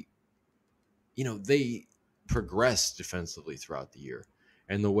way, they progressed defensively throughout the year,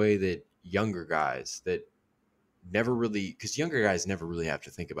 and the way that younger guys that because younger guys never really have to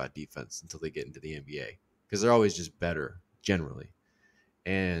think about defense until they get into the NBA, because they're always just better generally.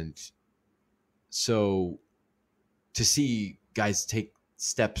 And so to see guys take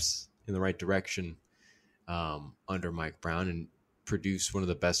steps in the right direction under Mike Brown and produce one of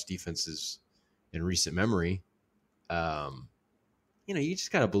the best defenses in recent memory, you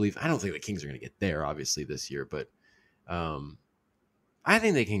just got to believe. I don't think the Kings are going to get there, obviously, this year, but I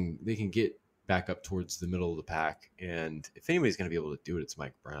think they can get back up towards the middle of the pack. And if anybody's going to be able to do it, it's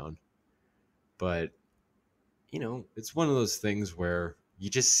Mike Brown. But, it's one of those things where you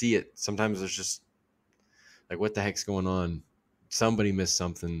just see it. Sometimes there's just what the heck's going on? Somebody missed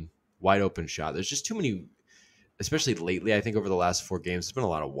something, wide open shot. There's just too many, especially lately. I think over the last 4 games, there's been a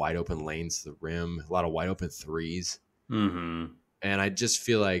lot of wide open lanes to the rim, a lot of wide open threes. Mm-hmm. And I just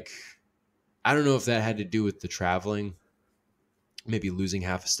feel I don't know if that had to do with the traveling, maybe losing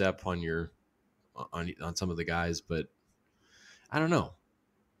half a step on some of the guys, but I don't know.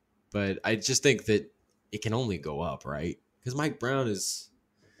 But I just think that it can only go up, right? Because Mike Brown he's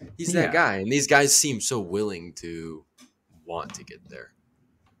that guy, and these guys seem so willing to want to get there.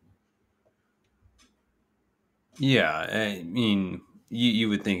 Yeah, I mean, you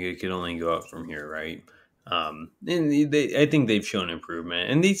would think it could only go up from here, right? And I think they've shown improvement,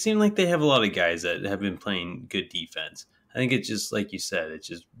 and they seem like they have a lot of guys that have been playing good defense. I think it's just like you said, it's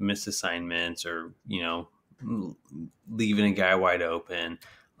just missed assignments or leaving a guy wide open.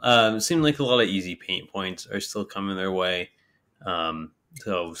 It seemed like a lot of easy paint points are still coming their way,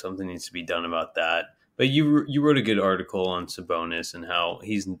 so something needs to be done about that. But you wrote a good article on Sabonis and how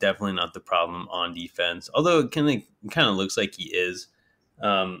he's definitely not the problem on defense, although it kind of looks like he is.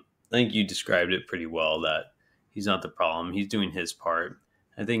 I think you described it pretty well, that he's not the problem. He's doing his part.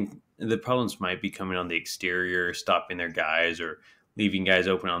 I think the problems might be coming on the exterior, stopping their guys or leaving guys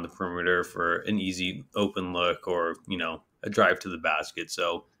open on the perimeter for an easy open look or, a drive to the basket.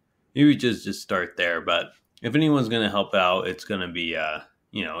 So maybe just start there. But if anyone's going to help out, it's going to be,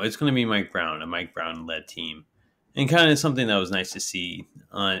 it's going to be Mike Brown, a Mike Brown-led team. And kind of something that was nice to see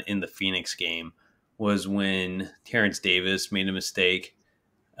in the Phoenix game was when Terrence Davis made a mistake.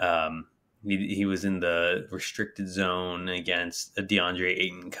 He was in the restricted zone against a DeAndre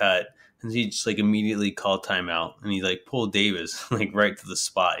Ayton cut, and he just immediately called timeout, and he pulled Davis right to the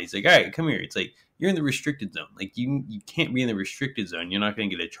spot. He's like, "All right, come here." It's you're in the restricted zone. You can't be in the restricted zone. You're not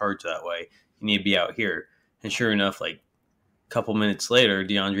going to get a charge that way. You need to be out here. And sure enough, a couple minutes later,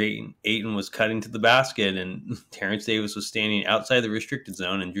 DeAndre Ayton was cutting to the basket, and Terrence Davis was standing outside the restricted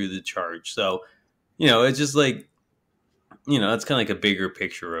zone and drew the charge. So, it's just that's kind of a bigger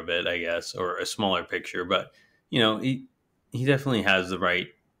picture of it, I guess, or a smaller picture. But, he definitely has the right,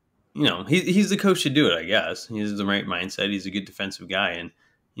 he's the coach to do it, I guess. He has the right mindset. He's a good defensive guy. And,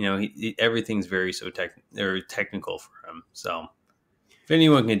 everything's very technical for him. So if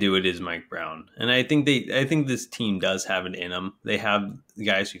anyone can do it, is Mike Brown. And I think this team does have it in them. They have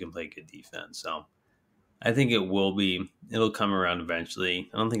guys who can play good defense. So I think it'll come around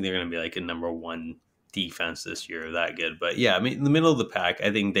eventually. I don't think they're going to be a number one defense this year that good, but yeah, I mean, in the middle of the pack,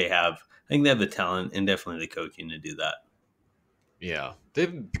 I think they have the talent and definitely the coaching to do that. Yeah, they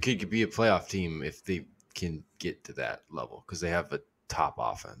could be a playoff team if they can get to that level because they have a top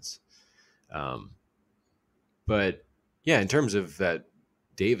offense. But yeah, in terms of that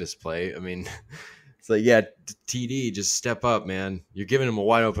Davis play, I mean, It's like, yeah, TD, just step up, man. You're giving him a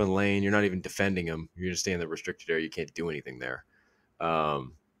wide open lane. You're not even defending him. You're just staying in the restricted area. You can't do anything there. And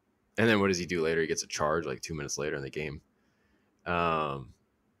then what does he do later? He gets a charge like 2 minutes later in the game. And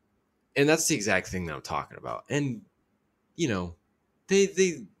that's the exact thing that I'm talking about. And, you know,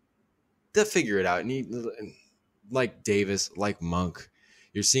 they'll figure it out. And like Davis, like Monk,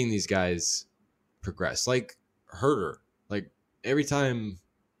 you're seeing these guys progress. Like Herter, like every time,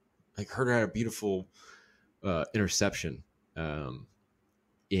 like Herter had a beautiful interception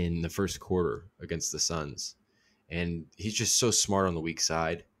in the first quarter against the Suns, and he's just so smart on the weak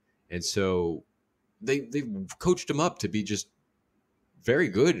side, and so they coached him up to be just very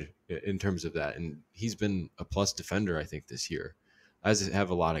good in terms of that, and he's been a plus defender, I think, this year, as have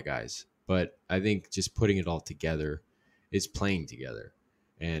a lot of guys. But I think just putting it all together is playing together,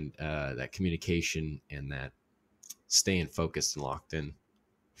 and that communication and that staying focused and locked in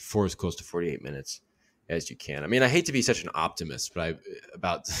for as close to 48 minutes as you can. I mean, I hate to be such an optimist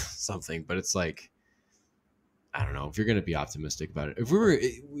about something, but it's like, I don't know, if you're going to be optimistic about it.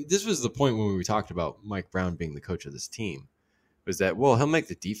 This was the point when we talked about Mike Brown being the coach of this team, was that, well, he'll make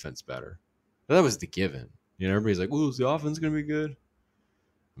the defense better. But that was the given. You know, everybody's like, well, is the offense going to be good?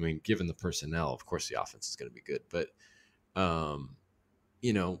 I mean, given the personnel, of course the offense is going to be good. But,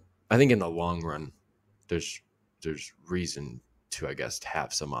 you know, I think in the long run, there's reason to, I guess,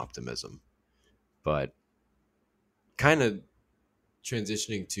 have some optimism. But kind of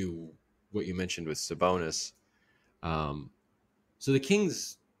transitioning to what you mentioned with Sabonis. So the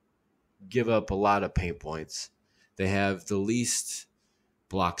Kings give up a lot of paint points. They have the least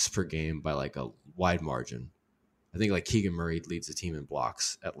blocks per game by like a wide margin. I think like Keegan Murray leads the team in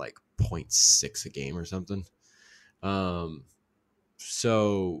blocks at like 0.6 a game or something.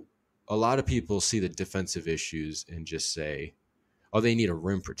 So a lot of people see the defensive issues and just say, oh, they need a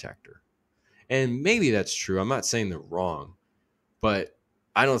rim protector. And maybe that's true. I'm not saying they're wrong, but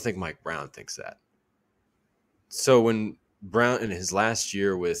I don't think Mike Brown thinks that. So when Brown, in his last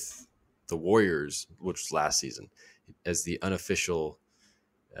year with the Warriors, which was last season, as the unofficial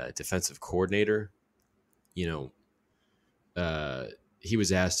defensive coordinator, you know, he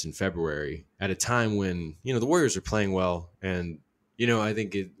was asked in February at a time when, you know, the Warriors are playing well. And, you know, I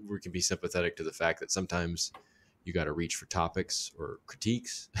think we can be sympathetic to the fact that sometimes you got to reach for topics or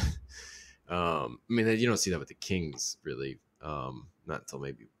critiques. I mean, you don't see that with the Kings, really, not until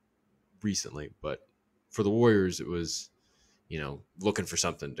maybe recently. But for the Warriors, it was, you know, looking for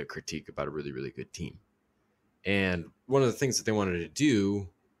something to critique about a really, really good team. And one of the things that they wanted to do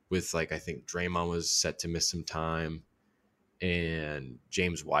with, like, I think Draymond was set to miss some time, and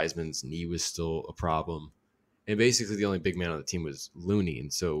James Wiseman's knee was still a problem. And basically the only big man on the team was Looney.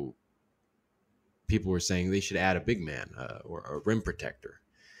 And so people were saying they should add a big man or a rim protector.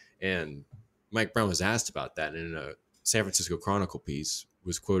 And Mike Brown was asked about that, and in a San Francisco Chronicle piece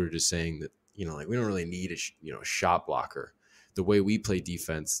was quoted as saying that, you know, like, we don't really need a shot blocker. The way we play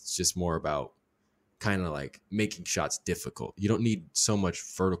defense, it's just more about kind of like making shots difficult. You don't need so much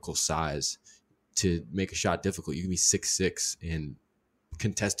vertical size to make a shot difficult. You can be 6'6" and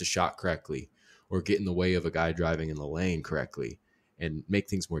contest a shot correctly, or get in the way of a guy driving in the lane correctly and make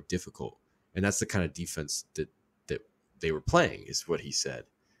things more difficult. And that's the kind of defense that they were playing, is what he said.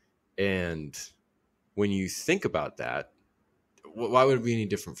 And when you think about that, why would it be any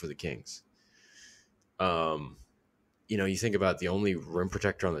different for the Kings? You know, you think about the only rim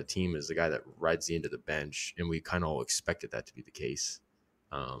protector on the team is the guy that rides the end of the bench, and we kind of all expected that to be the case.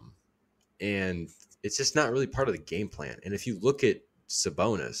 And it's just not really part of the game plan. And if you look at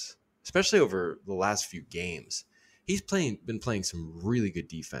Sabonis, especially over the last few games, he's been playing some really good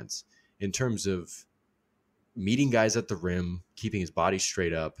defense in terms of meeting guys at the rim, keeping his body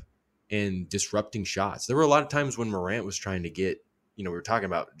straight up, and disrupting shots. There were a lot of times when Morant was trying to get, you know, we were talking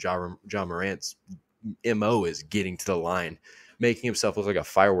about John Morant's MO is getting to the line, making himself look like a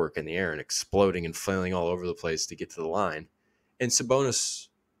firework in the air and exploding and flailing all over the place to get to the line. And Sabonis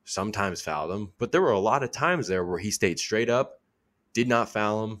sometimes fouled him, but there were a lot of times there where he stayed straight up, did not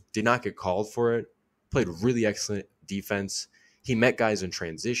foul him, did not get called for it, played really excellent defense. He met guys in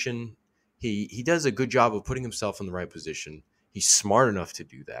transition. He does a good job of putting himself in the right position. He's smart enough to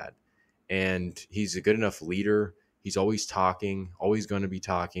do that. And he's a good enough leader. He's always talking, always going to be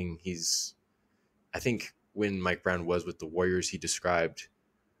talking. I think when Mike Brown was with the Warriors, he described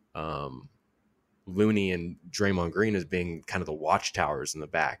Looney and Draymond Green as being kind of the watchtowers in the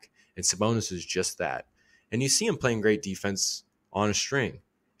back. And Sabonis is just that. And you see him playing great defense on a string.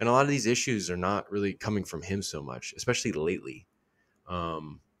 And a lot of these issues are not really coming from him so much, especially lately.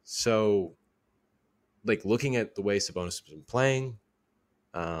 So, like, looking at the way Sabonis has been playing,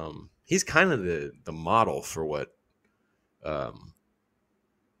 He's kind of the model for what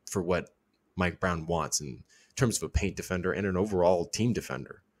Mike Brown wants in terms of a paint defender and an overall team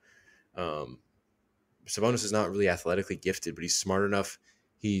defender. Sabonis is not really athletically gifted, but he's smart enough.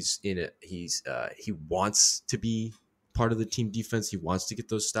 He's in it. He wants to be part of the team defense. He wants to get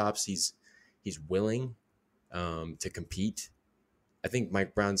those stops. He's willing to compete. I think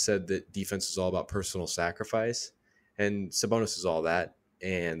Mike Brown said that defense is all about personal sacrifice, and Sabonis is all that.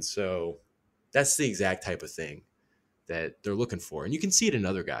 And so that's the exact type of thing that they're looking for. And you can see it in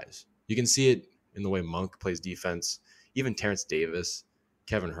other guys. You can see it in the way Monk plays defense, even Terrence Davis,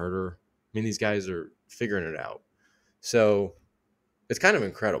 Kevin Huerter. I mean, these guys are figuring it out. So it's kind of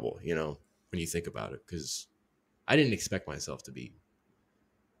incredible, when you think about it, because I didn't expect myself to be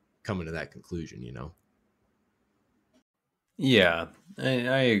coming to that conclusion, Yeah, I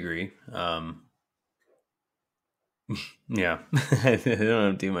agree. Yeah, I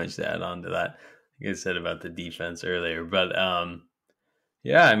don't have too much to add on to that. Like I said about the defense earlier, but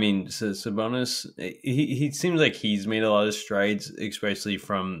yeah, I mean, Sabonis, he seems like he's made a lot of strides, especially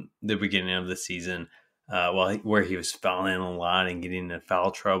from the beginning of the season, where he was fouling a lot and getting into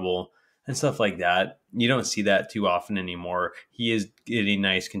foul trouble and stuff like that. You don't see that too often anymore. He is getting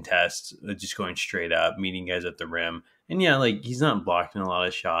nice contests, just going straight up, meeting guys at the rim. And yeah, like he's not blocking a lot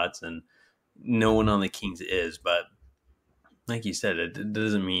of shots, and no one on the Kings is. But like you said, it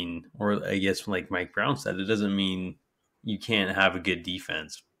doesn't mean, or I guess like Mike Brown said, it doesn't mean you can't have a good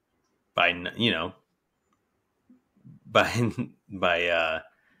defense by by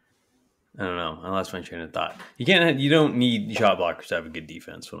I don't know. I lost my train of thought. You don't need shot blockers to have a good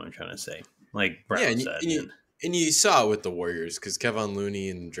defense. What I'm trying to say, like Brown said. And you saw it with the Warriors because Kevon Looney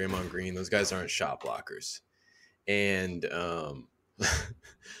and Draymond Green, those guys aren't shot blockers. And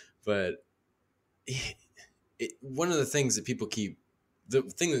but one of the things that the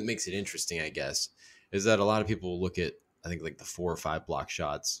thing that makes it interesting, I guess, is that a lot of people look at, I think, like the 4 or 5 block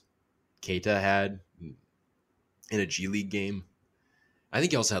shots Keita had in a G League game. I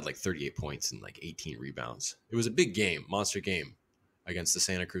think he also had like 38 points and like 18 rebounds. It was a big game, monster game against the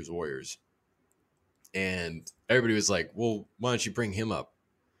Santa Cruz Warriors. And everybody was like, well, why don't you bring him up?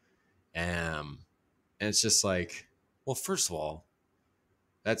 And it's just like, well, first of all,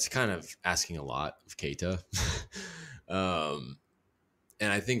 that's kind of asking a lot of Keita. And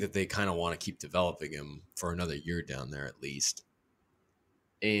I think that they kind of want to keep developing him for another year down there at least.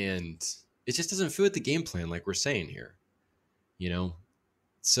 And it just doesn't fit with the game plan like we're saying here,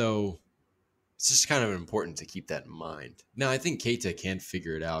 So it's just kind of important to keep that in mind. Now, I think Keita can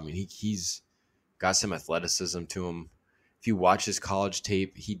figure it out. I mean, he's got some athleticism to him. If you watch his college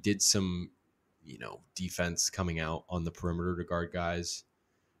tape, he did some, defense coming out on the perimeter to guard guys.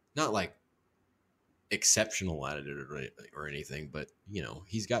 Not like exceptional at it or anything, but,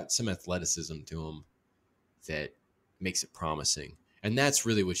 he's got some athleticism to him that makes it promising. And that's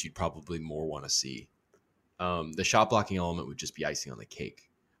really what you'd probably more want to see. The shot blocking element would just be icing on the cake,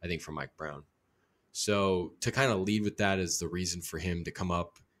 I think, for Mike Brown. So to kind of lead with that is the reason for him to come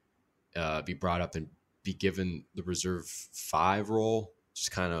up, be brought up and be given the reserve 5 role,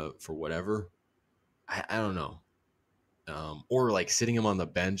 just kind of for whatever. I don't know. Or like sitting him on the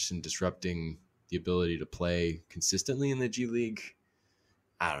bench and disrupting the ability to play consistently in the G League.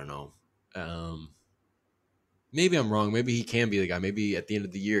 I don't know. Maybe I'm wrong. Maybe he can be the guy. Maybe at the end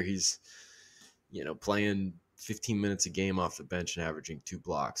of the year, he's, playing 15 minutes a game off the bench and averaging 2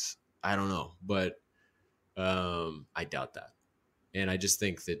 blocks. I don't know, but I doubt that. And I just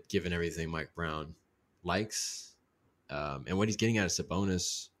think that given everything Mike Brown likes and what he's getting out of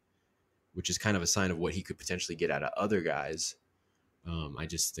Sabonis, which is kind of a sign of what he could potentially get out of other guys, I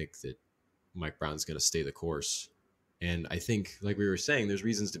just think that Mike Brown's going to stay the course. And I think, like we were saying, there's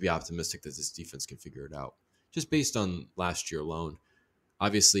reasons to be optimistic that this defense can figure it out, just based on last year alone.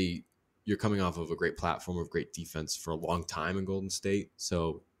 Obviously, you're coming off of a great platform of great defense for a long time in Golden State.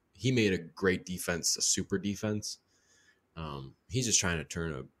 So he made a great defense a super defense. He's just trying to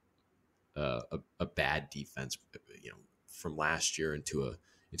turn a bad defense, from last year into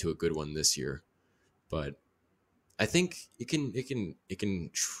a good one this year. But I think it can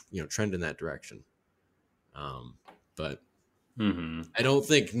trend in that direction. But I don't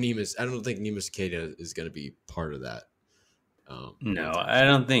think Neemias Queta is going to be part of that. No, I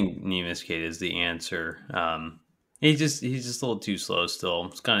don't think Neemias Queta is the answer. He's just a little too slow still.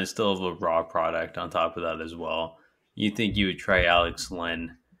 It's kind of still of a raw product on top of that as well. You think you would try Alex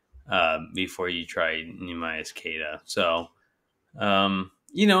Len before you try Neemias Queta. So,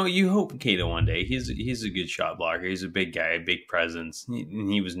 you hope Queta one day. He's a good shot blocker. He's a big guy, a big presence. And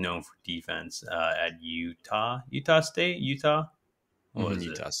he was known for defense at Utah State. What was it?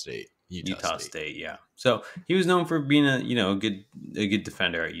 Utah State. Utah State, yeah. So he was known for being a good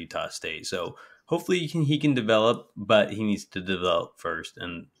defender at Utah State. So hopefully he can develop, but he needs to develop first,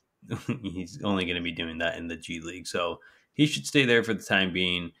 and he's only going to be doing that in the G League. So he should stay there for the time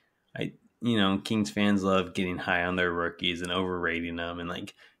being. Kings fans love getting high on their rookies and overrating them, and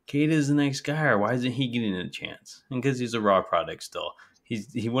like Keita's the next guy, or why isn't he getting a chance? And because he's a raw product still.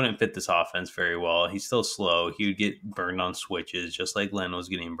 He wouldn't fit this offense very well. He's still slow. He would get burned on switches, just like Len was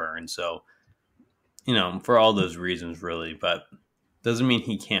getting burned. So, for all those reasons, really. But doesn't mean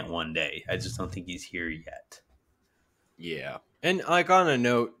he can't one day. I just don't think he's here yet. Yeah. And like on a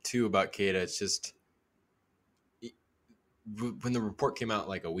note, too, about Keita, it's just when the report came out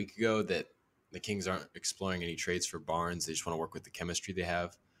like a week ago that the Kings aren't exploring any trades for Barnes, they just want to work with the chemistry they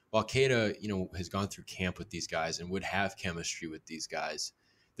have. While Keita, has gone through camp with these guys and would have chemistry with these guys,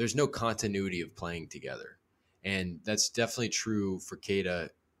 there's no continuity of playing together. And that's definitely true for Keita.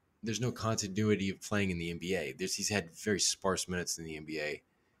 There's no continuity of playing in the NBA. He's had very sparse minutes in the NBA,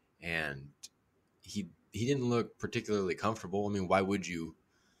 and he didn't look particularly comfortable. I mean, why would you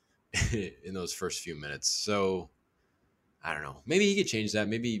in those first few minutes? So, I don't know. Maybe he could change that.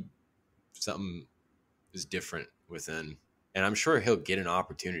 Maybe something is different within. And I'm sure he'll get an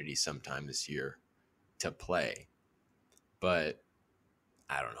opportunity sometime this year to play. But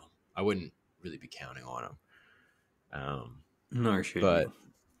I don't know. I wouldn't really be counting on him. Nor should but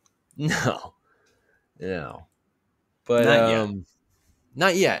you. No. But Not yet.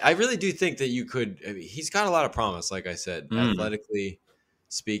 Not yet. I really do think that you could. I mean, he's got a lot of promise, like I said, athletically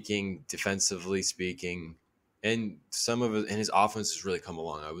speaking, defensively speaking. And some of it, and his offense has really come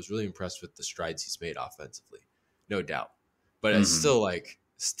along. I was really impressed with the strides he's made offensively. No doubt. But it's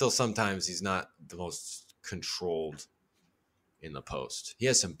still sometimes he's not the most controlled in the post. He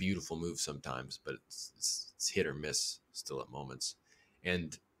has some beautiful moves sometimes, but it's hit or miss still at moments.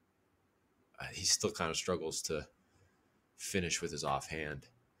 And he still kind of struggles to finish with his offhand.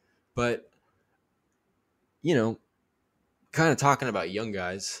 But, kind of talking about young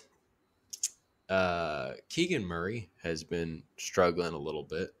guys, Keegan Murray has been struggling a little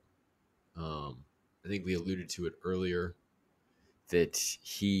bit. I think we alluded to it earlier that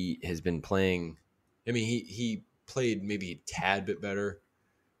he has been playing. I mean, he played maybe a tad bit better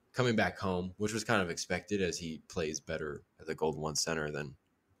coming back home, which was kind of expected as he plays better at the Golden One Center than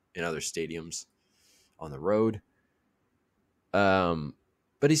in other stadiums on the road. But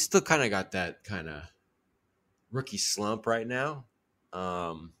he's still kind of got that kind of rookie slump right now.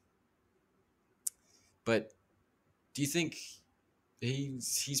 But do you think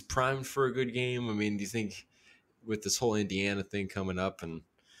he's primed for a good game? I mean, do you think with this whole Indiana thing coming up, and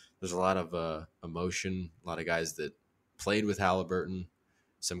there's a lot of emotion, a lot of guys that played with Haliburton,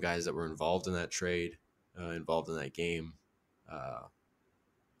 some guys that were involved in that trade, involved in that game,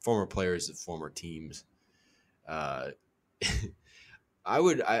 former players of former teams. I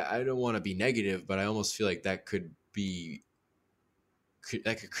don't want to be negative, but I almost feel like that could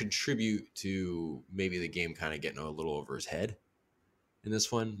contribute to maybe the game kind of getting a little over his head in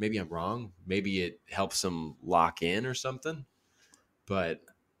this one. Maybe I'm wrong. Maybe it helps him lock in or something. But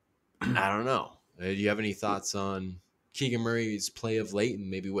I don't know. Do you have any thoughts on Keegan Murray's play of late and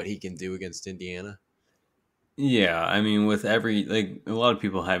maybe what he can do against Indiana? Yeah, I mean, with a lot of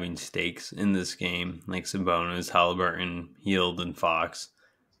people having stakes in this game, like Sabonis, Haliburton, Hield, and Fox.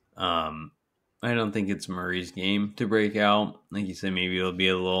 I don't think it's Murray's game to break out. Like you said, maybe it'll be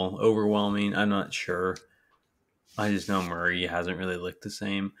a little overwhelming. I'm not sure. I just know Murray hasn't really looked the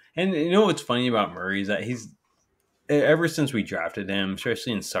same. And what's funny about Murray is that he's, ever since we drafted him,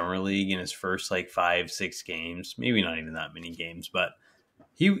 especially in Summer League in his first 5-6 games, maybe not even that many games, but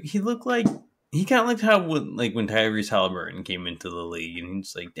he looked like, he kind of looked how when Tyrese Haliburton came into the league, and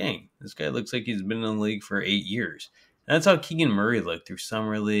he's like, dang, this guy looks like he's been in the league for 8 years. And that's how Keegan Murray looked through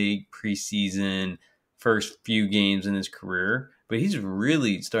Summer League, preseason, first few games in his career. But he's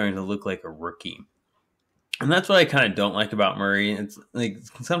really starting to look like a rookie. And that's what I kind of don't like about Murray. It's like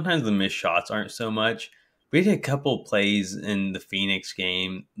sometimes the missed shots aren't so much. We had a couple plays in the Phoenix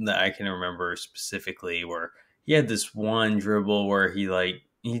game that I can remember specifically where he had this one dribble where he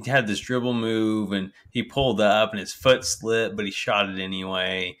had this dribble move and he pulled up and his foot slipped, but he shot it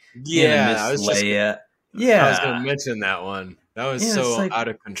anyway. Yeah, I was going to mention that one. That was out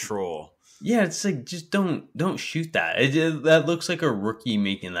of control. Yeah, it's like, just don't shoot that. That looks like a rookie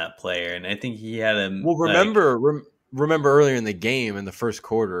making that player, and I think he had a. Well, remember earlier in the game in the first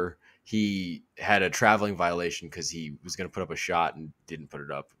quarter, he had a traveling violation because he was going to put up a shot and didn't put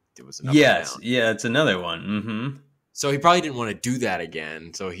it up. It was enough. Yes, yeah, it's another one. Mm-hmm. So he probably didn't want to do that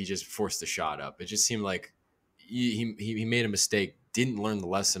again. So he just forced the shot up. It just seemed like he made a mistake didn't learn the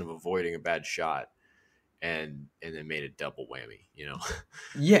lesson of avoiding a bad shot and then made a double whammy, you know?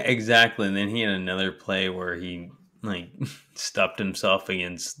 Yeah, exactly. And then he had another play where he like stuffed himself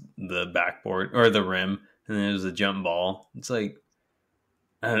against the backboard or the rim, and then it was a jump ball. It's like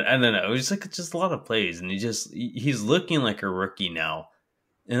I don't know. It was like just a lot of plays, and he's looking like a rookie now,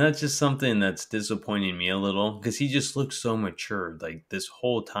 and that's just something that's disappointing me a little because he just looks so mature like this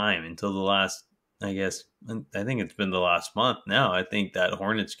whole time until the last. I guess I think it's been the last month now. I think that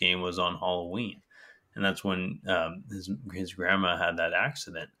Hornets game was on Halloween, and that's when his grandma had that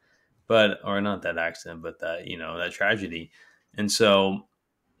accident, but or not that accident, but that that tragedy, and so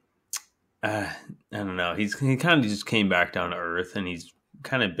I don't know. He kind of just came back down to earth, and he's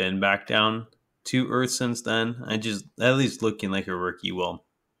kind of been back down to earth since then. I just at least looking like a rookie will.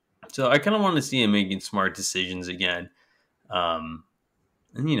 So I kind of want to see him making smart decisions again. Um,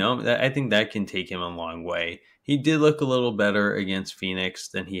 and I think that can take him a long way. He did look a little better against Phoenix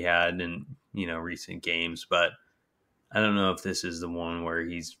than he had in recent games, but I don't know if this is the one where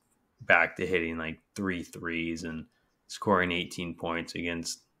he's back to hitting like 3 threes and scoring 18 points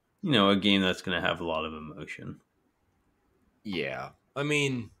against a game that's going to have a lot of emotion. Yeah. I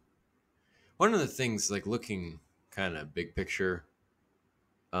mean, one of the things, like looking kind of big picture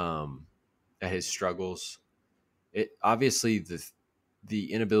at his struggles, it obviously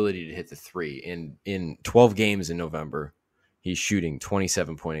the inability to hit the three in 12 games in November, he's shooting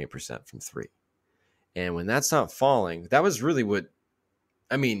 27.8% from three. And when that's not falling, that was really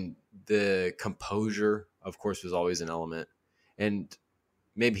the composure, of course, was always an element. And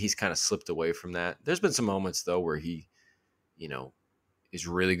maybe he's kind of slipped away from that. There's been some moments, though, where he, is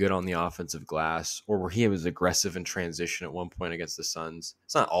really good on the offensive glass, or where he was aggressive in transition at one point against the Suns.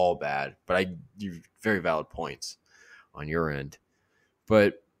 It's not all bad, but you very valid points on your end.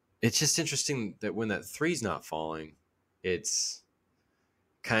 But it's just interesting that when that three's not falling, it's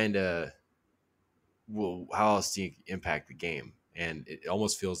kind of, well, how else do you impact the game? And it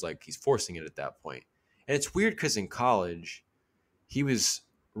almost feels like he's forcing it at that point. And it's weird because in college, he was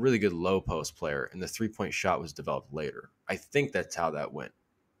a really good low post player, and the 3-point shot was developed later. I think that's how that went.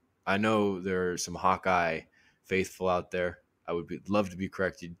 I know there are some Hawkeye faithful out there. I would love to be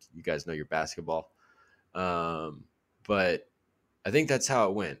corrected. You guys know your basketball. But I think that's how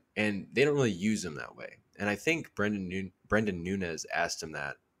it went. And they don't really use him that way. And I think Brendan Nunez asked him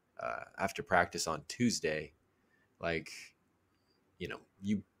that after practice on Tuesday. Like,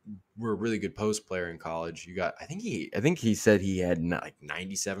 you were a really good post player in college. You got, I think he said he had like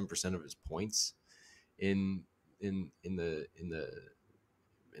 97% of his points in the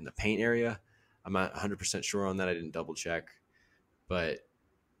paint area. I'm not 100% sure on that. I didn't double check, but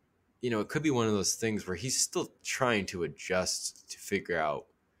it could be one of those things where he's still trying to adjust to figure out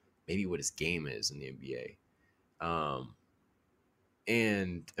maybe what his game is in the NBA.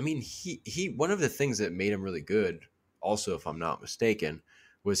 And I mean, he one of the things that made him really good, also, if I'm not mistaken,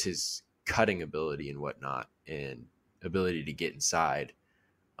 was his cutting ability and whatnot, and ability to get inside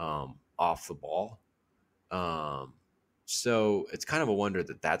off the ball. So it's kind of a wonder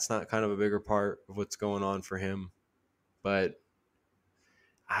that that's not kind of a bigger part of what's going on for him. But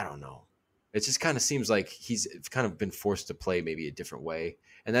I don't know. It just kind of seems like he's kind of been forced to play maybe a different way.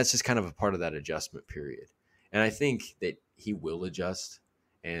 And that's just kind of a part of that adjustment period. And I think that he will adjust,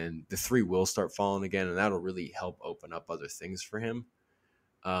 and the three will start falling again, and that'll really help open up other things for him.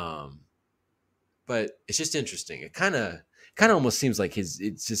 But it's just interesting. It kind of almost seems like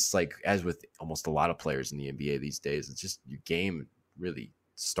it's just like, as with almost a lot of players in the NBA these days, it's just your game really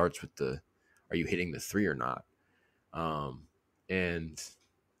starts with are you hitting the three or not? And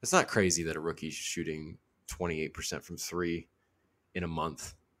it's not crazy that a rookie's shooting 28% from three in a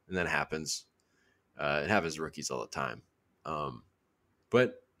month, and that happens. It happens to rookies all the time.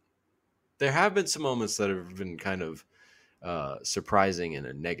 But there have been some moments that have been kind of surprising in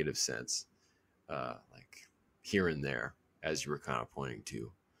a negative sense, like here and there, as you were kind of pointing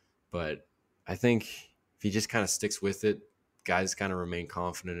to. But I think if he just kind of sticks with it, guys kind of remain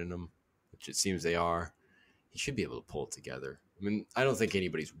confident in him, which it seems they are, he should be able to pull it together. I mean, I don't think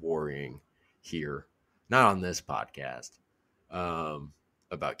anybody's worrying here, not on this podcast,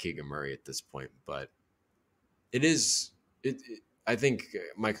 about Keegan Murray at this point. But I think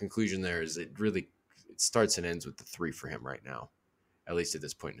my conclusion there is it starts and ends with the three for him right now, at least at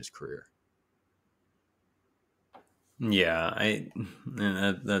this point in his career. Yeah,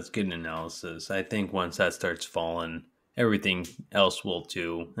 that's good analysis. I think once that starts falling, everything else will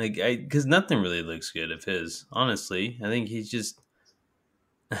too. Like, because nothing really looks good of his. Honestly, I think he's just,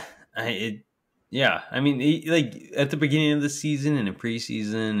 yeah. I mean, like at the beginning of the season and in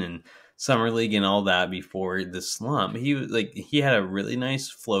preseason and summer league and all that before the slump. He was like he had a really nice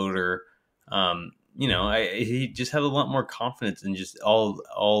floater. He just had a lot more confidence in just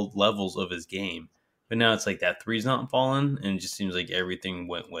all levels of his game. But now it's like that three's not falling, and it just seems like everything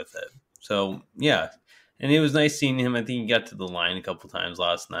went with it. So yeah, and it was nice seeing him. I think he got to the line a couple times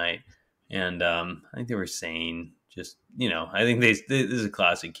last night, and I think they were saying just I think this is a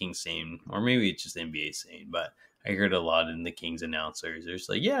classic Kings saying, or maybe it's just NBA saying, but I heard a lot in the Kings announcers. They're just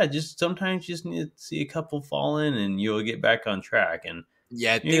like, yeah, just sometimes you just need to see a couple fall in, and you'll get back on track. And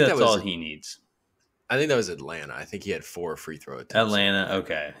Yeah, I maybe think that's all he needs. I think that was Atlanta. I think he had 4 free throw attempts. Atlanta,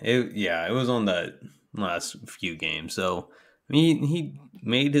 okay. It was on the last few games. So, I mean, he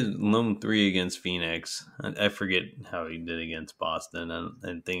made his lone 3 against Phoenix. I forget how he did against Boston. I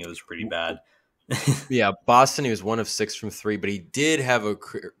think it was pretty bad. Yeah, Boston, he was 1 of 6 from 3, but he did have a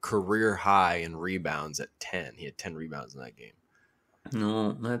career high in rebounds at 10. He had 10 rebounds in that game.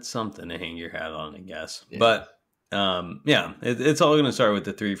 No, that's something to hang your hat on, I guess. Yeah. But it's all going to start with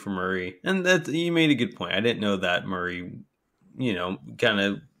the 3 for Murray, and that you made a good point. I didn't know that Murray, kind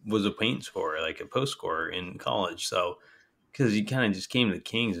of was a paint scorer, like a post scorer in college. So because he kind of just came to the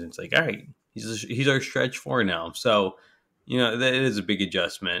Kings, and it's like, all right, he's our stretch 4 now. So that is a big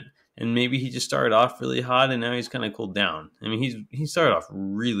adjustment. And maybe he just started off really hot, and now he's kind of cooled down. I mean, he started off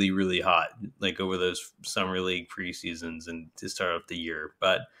really, really hot, like over those summer league preseasons and to start off the year.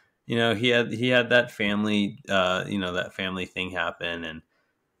 But he had that family, that family thing happen, and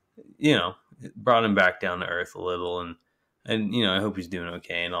it brought him back down to earth a little. And I hope he's doing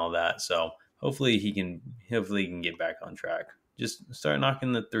okay and all that. So hopefully he can get back on track. Just start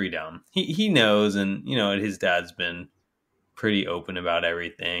knocking the 3 down. He knows, and his dad's been pretty open about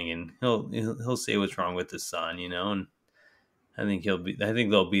everything, and he'll say what's wrong with his son, and I think they'll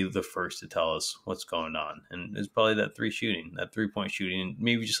be the first to tell us what's going on. And it's probably that 3-point shooting, and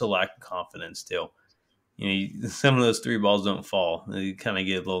maybe just a lack of confidence too. Some of those 3 balls don't fall. You kind of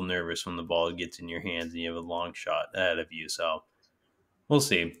get a little nervous when the ball gets in your hands and you have a long shot ahead of you. So we'll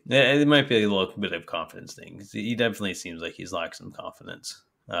see. It might be a little bit of confidence thing, because he definitely seems like he's lacked some confidence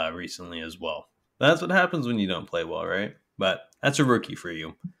recently as well. But that's what happens when you don't play well, right? But that's a rookie for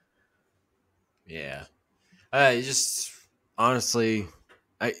you. Yeah. Just honestly,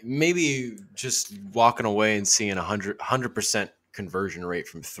 maybe just walking away and seeing 100% conversion rate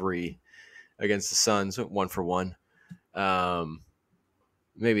from 3 against the Suns, 1 for 1.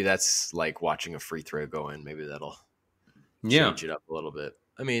 Maybe that's like watching a free throw go in. Maybe that'll change it up a little bit.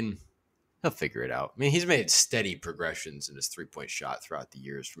 I mean, he'll figure it out. I mean, he's made steady progressions in his 3-point shot throughout the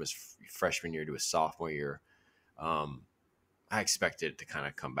years, from his freshman year to his sophomore year. I expect it to kind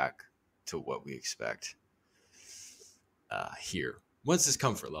of come back to what we expect here once his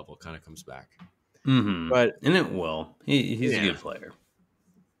comfort level kind of comes back. Mm-hmm. And it will. He's a good player.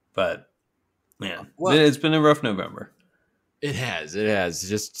 But yeah, it's been a rough November. It has.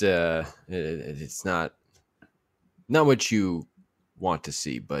 Just it's not what you want to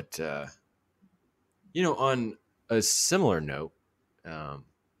see. But on a similar note,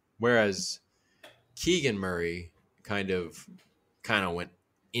 whereas Keegan Murray kind of went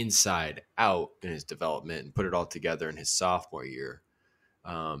inside out in his development and put it all together in his sophomore year.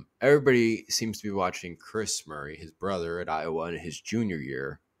 Everybody seems to be watching Chris Murray, his brother at Iowa, in his junior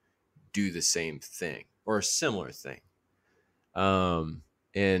year, do the same thing or a similar thing.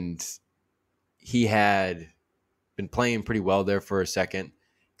 And he had been playing pretty well there for a second,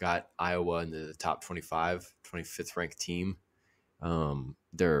 got Iowa into the top 25th ranked team.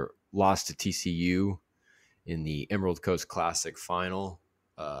 Their loss to TCU in the Emerald Coast Classic final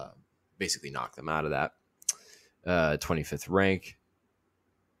basically knocked them out of that 25th rank.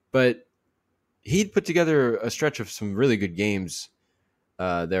 But he'd put together a stretch of some really good games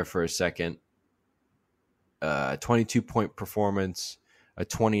there for a second. 22-point performance, a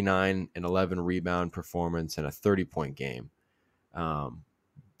 29 and 11 rebound performance, and a 30-point game.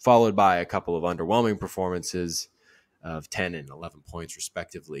 Followed by a couple of underwhelming performances of 10 and 11 points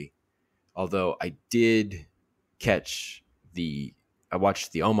respectively. Although I did I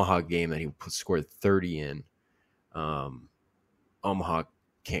watched the Omaha game that he scored 30 in. Omaha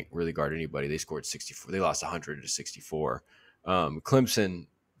can't really guard anybody. They scored 64. They lost 100 to 64. Clemson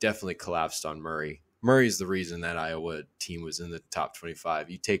definitely collapsed on Murray. Murray's the reason that Iowa team was in the top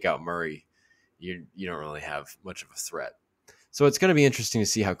 25. You take out Murray, you don't really have much of a threat. So it's going to be interesting to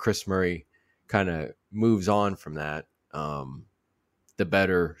see how Chris Murray kind of moves on from that. The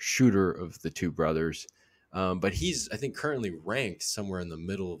better shooter of the two brothers. But he's, I think, currently ranked somewhere in the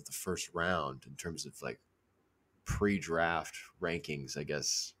middle of the first round in terms of like pre-draft rankings, I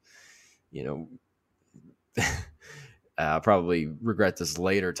guess. I'll probably regret this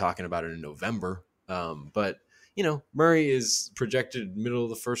later talking about it in November. But, Murray is projected middle of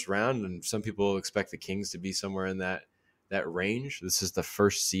the first round, and some people expect the Kings to be somewhere in that range. This is the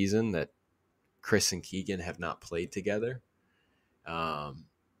first season that Chris and Keegan have not played together. I'm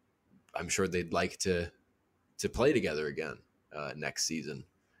sure they'd like to play together again next season.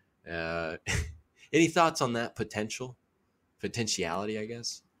 Any thoughts on that potentiality, I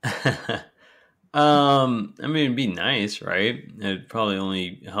guess? I mean, it'd be nice, right? It'd probably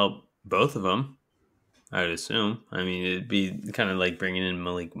only help both of them, I would assume. I mean, it'd be kind of like bringing in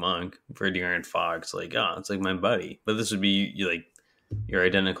Malik Monk for De'Aaron Fox. Like, oh, it's like my buddy. But this would be like your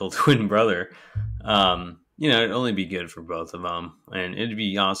identical twin brother. It'd only be good for both of them. And it'd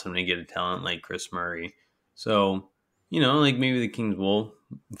be awesome to get a talent like Chris Murray. So, like maybe the Kings will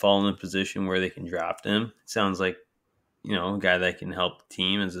fall in a position where they can draft him. It sounds like, a guy that can help the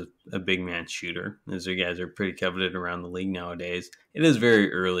team as a big man shooter. Those guys are pretty coveted around the league nowadays. It is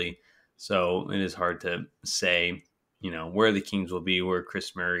very early, so it is hard to say, where the Kings will be, where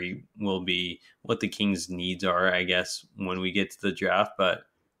Chris Murray will be, what the Kings' needs are, I guess, when we get to the draft. But,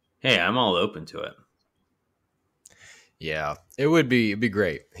 hey, I'm all open to it. Yeah, it'd be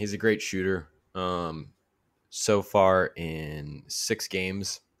great. He's a great shooter. So far in 6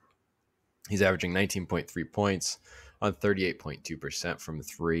 games, he's averaging 19.3 points on 38.2% from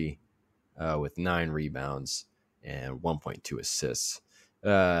 3, with 9 rebounds and 1.2 assists.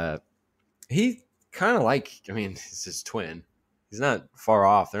 He kind of he's his twin. He's not far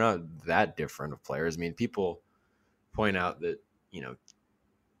off. They're not that different of players. I mean, people point out that,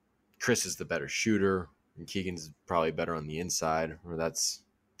 Chris is the better shooter and Keegan's probably better on the inside, or that's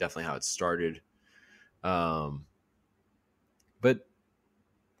definitely how it started. But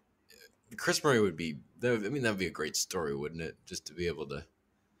Chris Murray would be, that would be a great story, wouldn't it? Just to be able to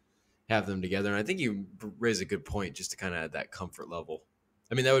have them together. And I think you raise a good point just to kind of add that comfort level.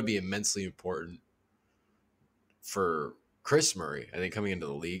 I mean, that would be immensely important for Chris Murray, I think, coming into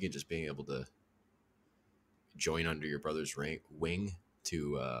the league and just being able to join under your brother's wing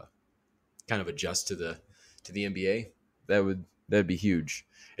to kind of adjust to the NBA. That'd be huge.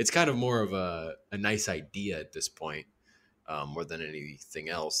 It's kind of more of a nice idea at this point, more than anything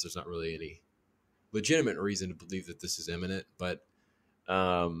else. There's not really any legitimate reason to believe that this is imminent, but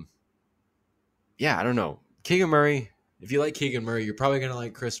I don't know. Keegan Murray, if you like Keegan Murray, you're probably going to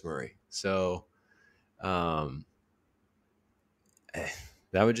like Chris Murray. So that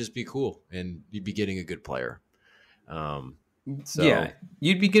would just be cool, and you'd be getting a good player. Yeah,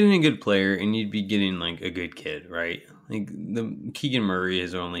 you'd be getting a good player, and you'd be getting like a good kid, right? Like the Keegan Murray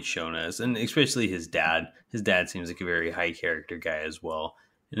has only shown us, and especially his dad. His dad seems like a very high character guy as well,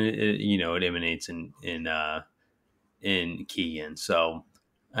 and it emanates in Keegan. So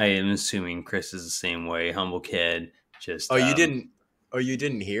I am assuming Chris is the same way, humble kid. Just you didn't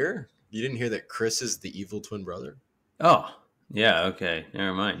hear? You didn't hear that Chris is the evil twin brother? Oh, yeah. Okay,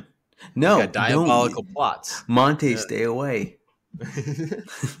 never mind. No, he's got diabolical plots. Monte, stay away.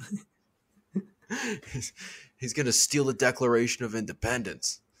 He's gonna steal the Declaration of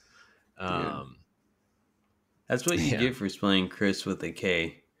Independence. That's what you get for spelling Chris with a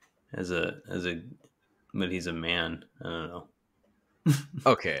K, but he's a man. I don't know.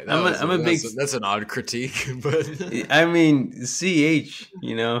 Okay, that's an odd critique, but I mean, CH.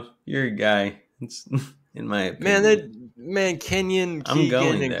 You're a guy. It's, in my opinion, Kenyon,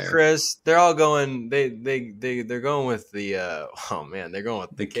 Keegan, and Chris, they're all going. They're going with the. They're going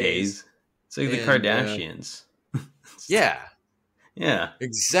with the K's. It's like the Kardashians. Yeah,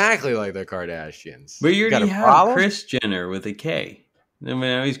 exactly like the Kardashians. But you already have Kris Jenner with a K. I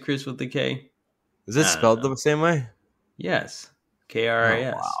mean, always Chris with a K. Is it spelled the same way? Yes,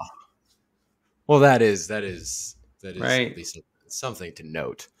 KRIS. Oh, wow. Well, that is right. At least something to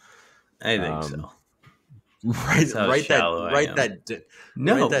note. I think so. Write that down.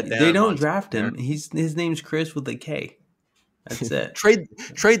 They don't draft him. His name's Chris with a K. That's it. Trade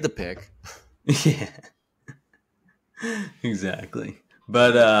the pick. Yeah. Exactly.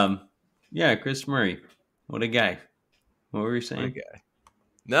 But Chris Murray. What a guy. What were you saying? What a guy.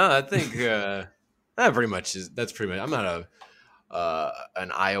 No, I think that's pretty much. I'm not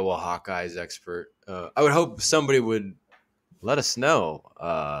an Iowa Hawkeyes expert. I would hope somebody would let us know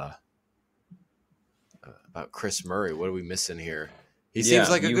about Chris Murray. What are we missing here? He seems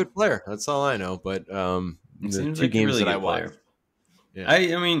like a good player. That's all I know. But the two games that I watched. Yeah.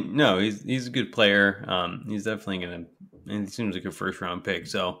 I mean, no, he's a good player. He's definitely gonna. And he seems like a first round pick.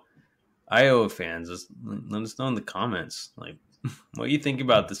 So, Iowa fans, just let us know in the comments, like what you think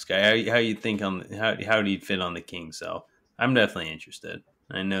about this guy. How you think how do you fit on the Kings? So, I'm definitely interested.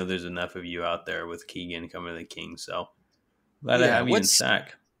 I know there's enough of you out there with Keegan coming to the Kings. So, Glad to have you in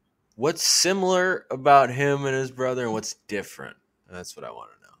Sac. What's similar about him and his brother, and what's different? That's what I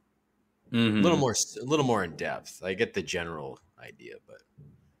want to know. Mm-hmm. A little more in depth. I get the general idea, but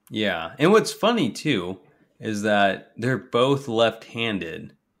yeah. And what's funny too is that they're both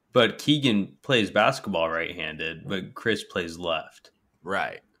left-handed, but Keegan plays basketball right-handed, but Chris plays left.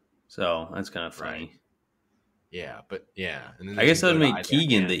 Right. So that's kind of funny. Right. Yeah, but yeah. And then I guess that would make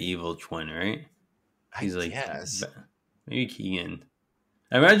Keegan the evil twin, right? He's like, yes. Maybe Keegan.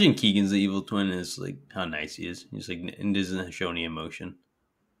 I imagine Keegan's the evil twin is like how nice he is. He's like, and doesn't show any emotion.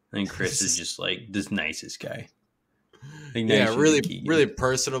 And Chris is just like this nicest guy. Like, yeah, really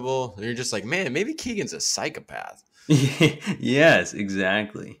personable. And you're just like, man, maybe Keegan's a psychopath. Yes,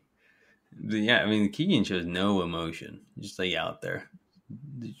 exactly. But yeah, I mean, Keegan shows no emotion. Just like out there.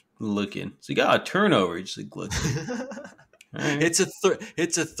 Just looking. It's like, oh, a turnover. Just like looking. Right. It's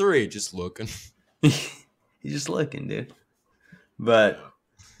a 3, just looking. He's just looking, dude. But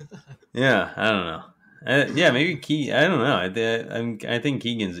yeah, I don't know. Yeah, maybe I don't know. I think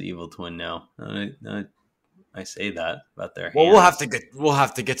Keegan's the evil twin now. I say that about their. Well, hands. we'll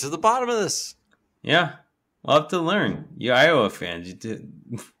have to get to the bottom of this. Yeah, we'll have to learn. You Iowa fans,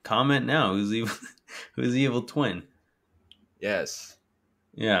 comment now. Who's the evil twin? Yes.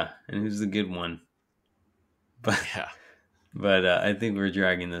 Yeah, and who's the good one? But yeah. But I think we're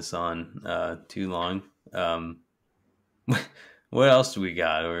dragging this on too long. What else do we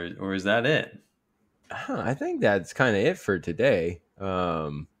got, or is that it? I think that's kind of it for today.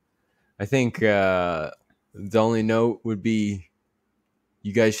 I think the only note would be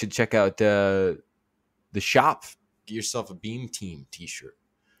you guys should check out the shop. Get yourself a Beam Team t-shirt.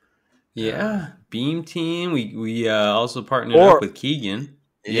 Yeah, Beam Team. We also partnered up with Keegan.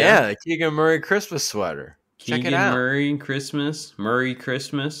 Yeah, the Keegan Murray Christmas sweater. Check it out. Murray Christmas.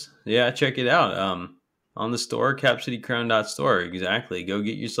 Yeah, check it out. On the store, capcitycrown.store. Exactly. Go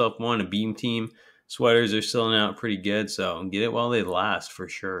get yourself one. A Beam Team sweaters are selling out pretty good, so get it while they last for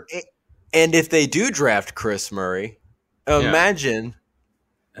sure. And if they do draft Chris Murray, imagine.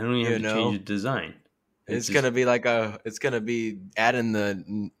 I don't even have to change the design. It's gonna be adding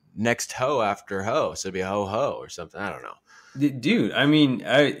the next ho after ho, so it'd be ho ho or something. I don't know. Dude, I mean,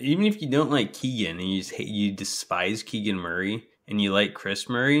 even if you don't like Keegan and you despise Keegan Murray and you like Chris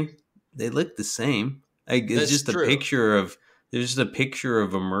Murray, they look the same. Like it's just a picture of there's just a picture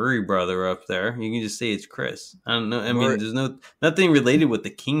of a Murray brother up there. You can just say it's Chris. I don't know. I mean, there's nothing related with the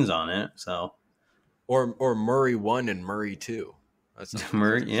Kings on it. So, or Murray 1 and Murray 2. That's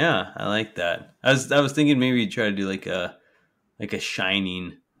Murray. Yeah, I like that. I was thinking maybe try to do like a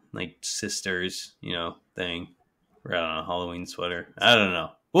Shining like sisters thing. Or, I don't know, Halloween sweater. I don't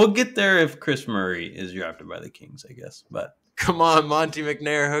know. We'll get there if Chris Murray is drafted by the Kings, I guess. But come on, Monty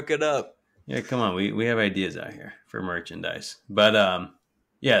McNair, hook it up. Yeah, come on. We have ideas out here for merchandise. But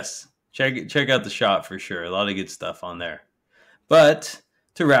yes, check out the shop for sure. A lot of good stuff on there. But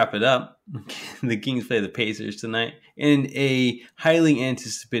to wrap it up, the Kings play the Pacers tonight in a highly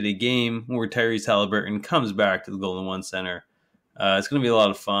anticipated game where Tyrese Haliburton comes back to the Golden One Center. It's going to be a lot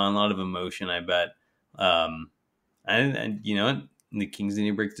of fun, a lot of emotion, I bet. And you know, the Kings need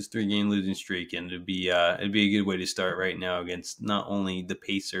to break this 3-game losing streak, and it'd be a good way to start right now against not only the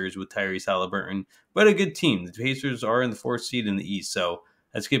Pacers with Tyrese Haliburton, but a good team. The Pacers are in the 4th seed in the East, so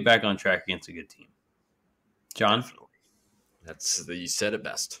let's get back on track against a good team. John? Definitely. You said it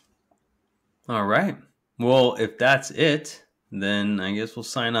best. All right. Well, if that's it, then I guess we'll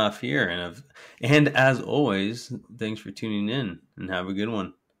sign off here. And as always, thanks for tuning in, and have a good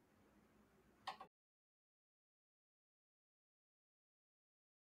one.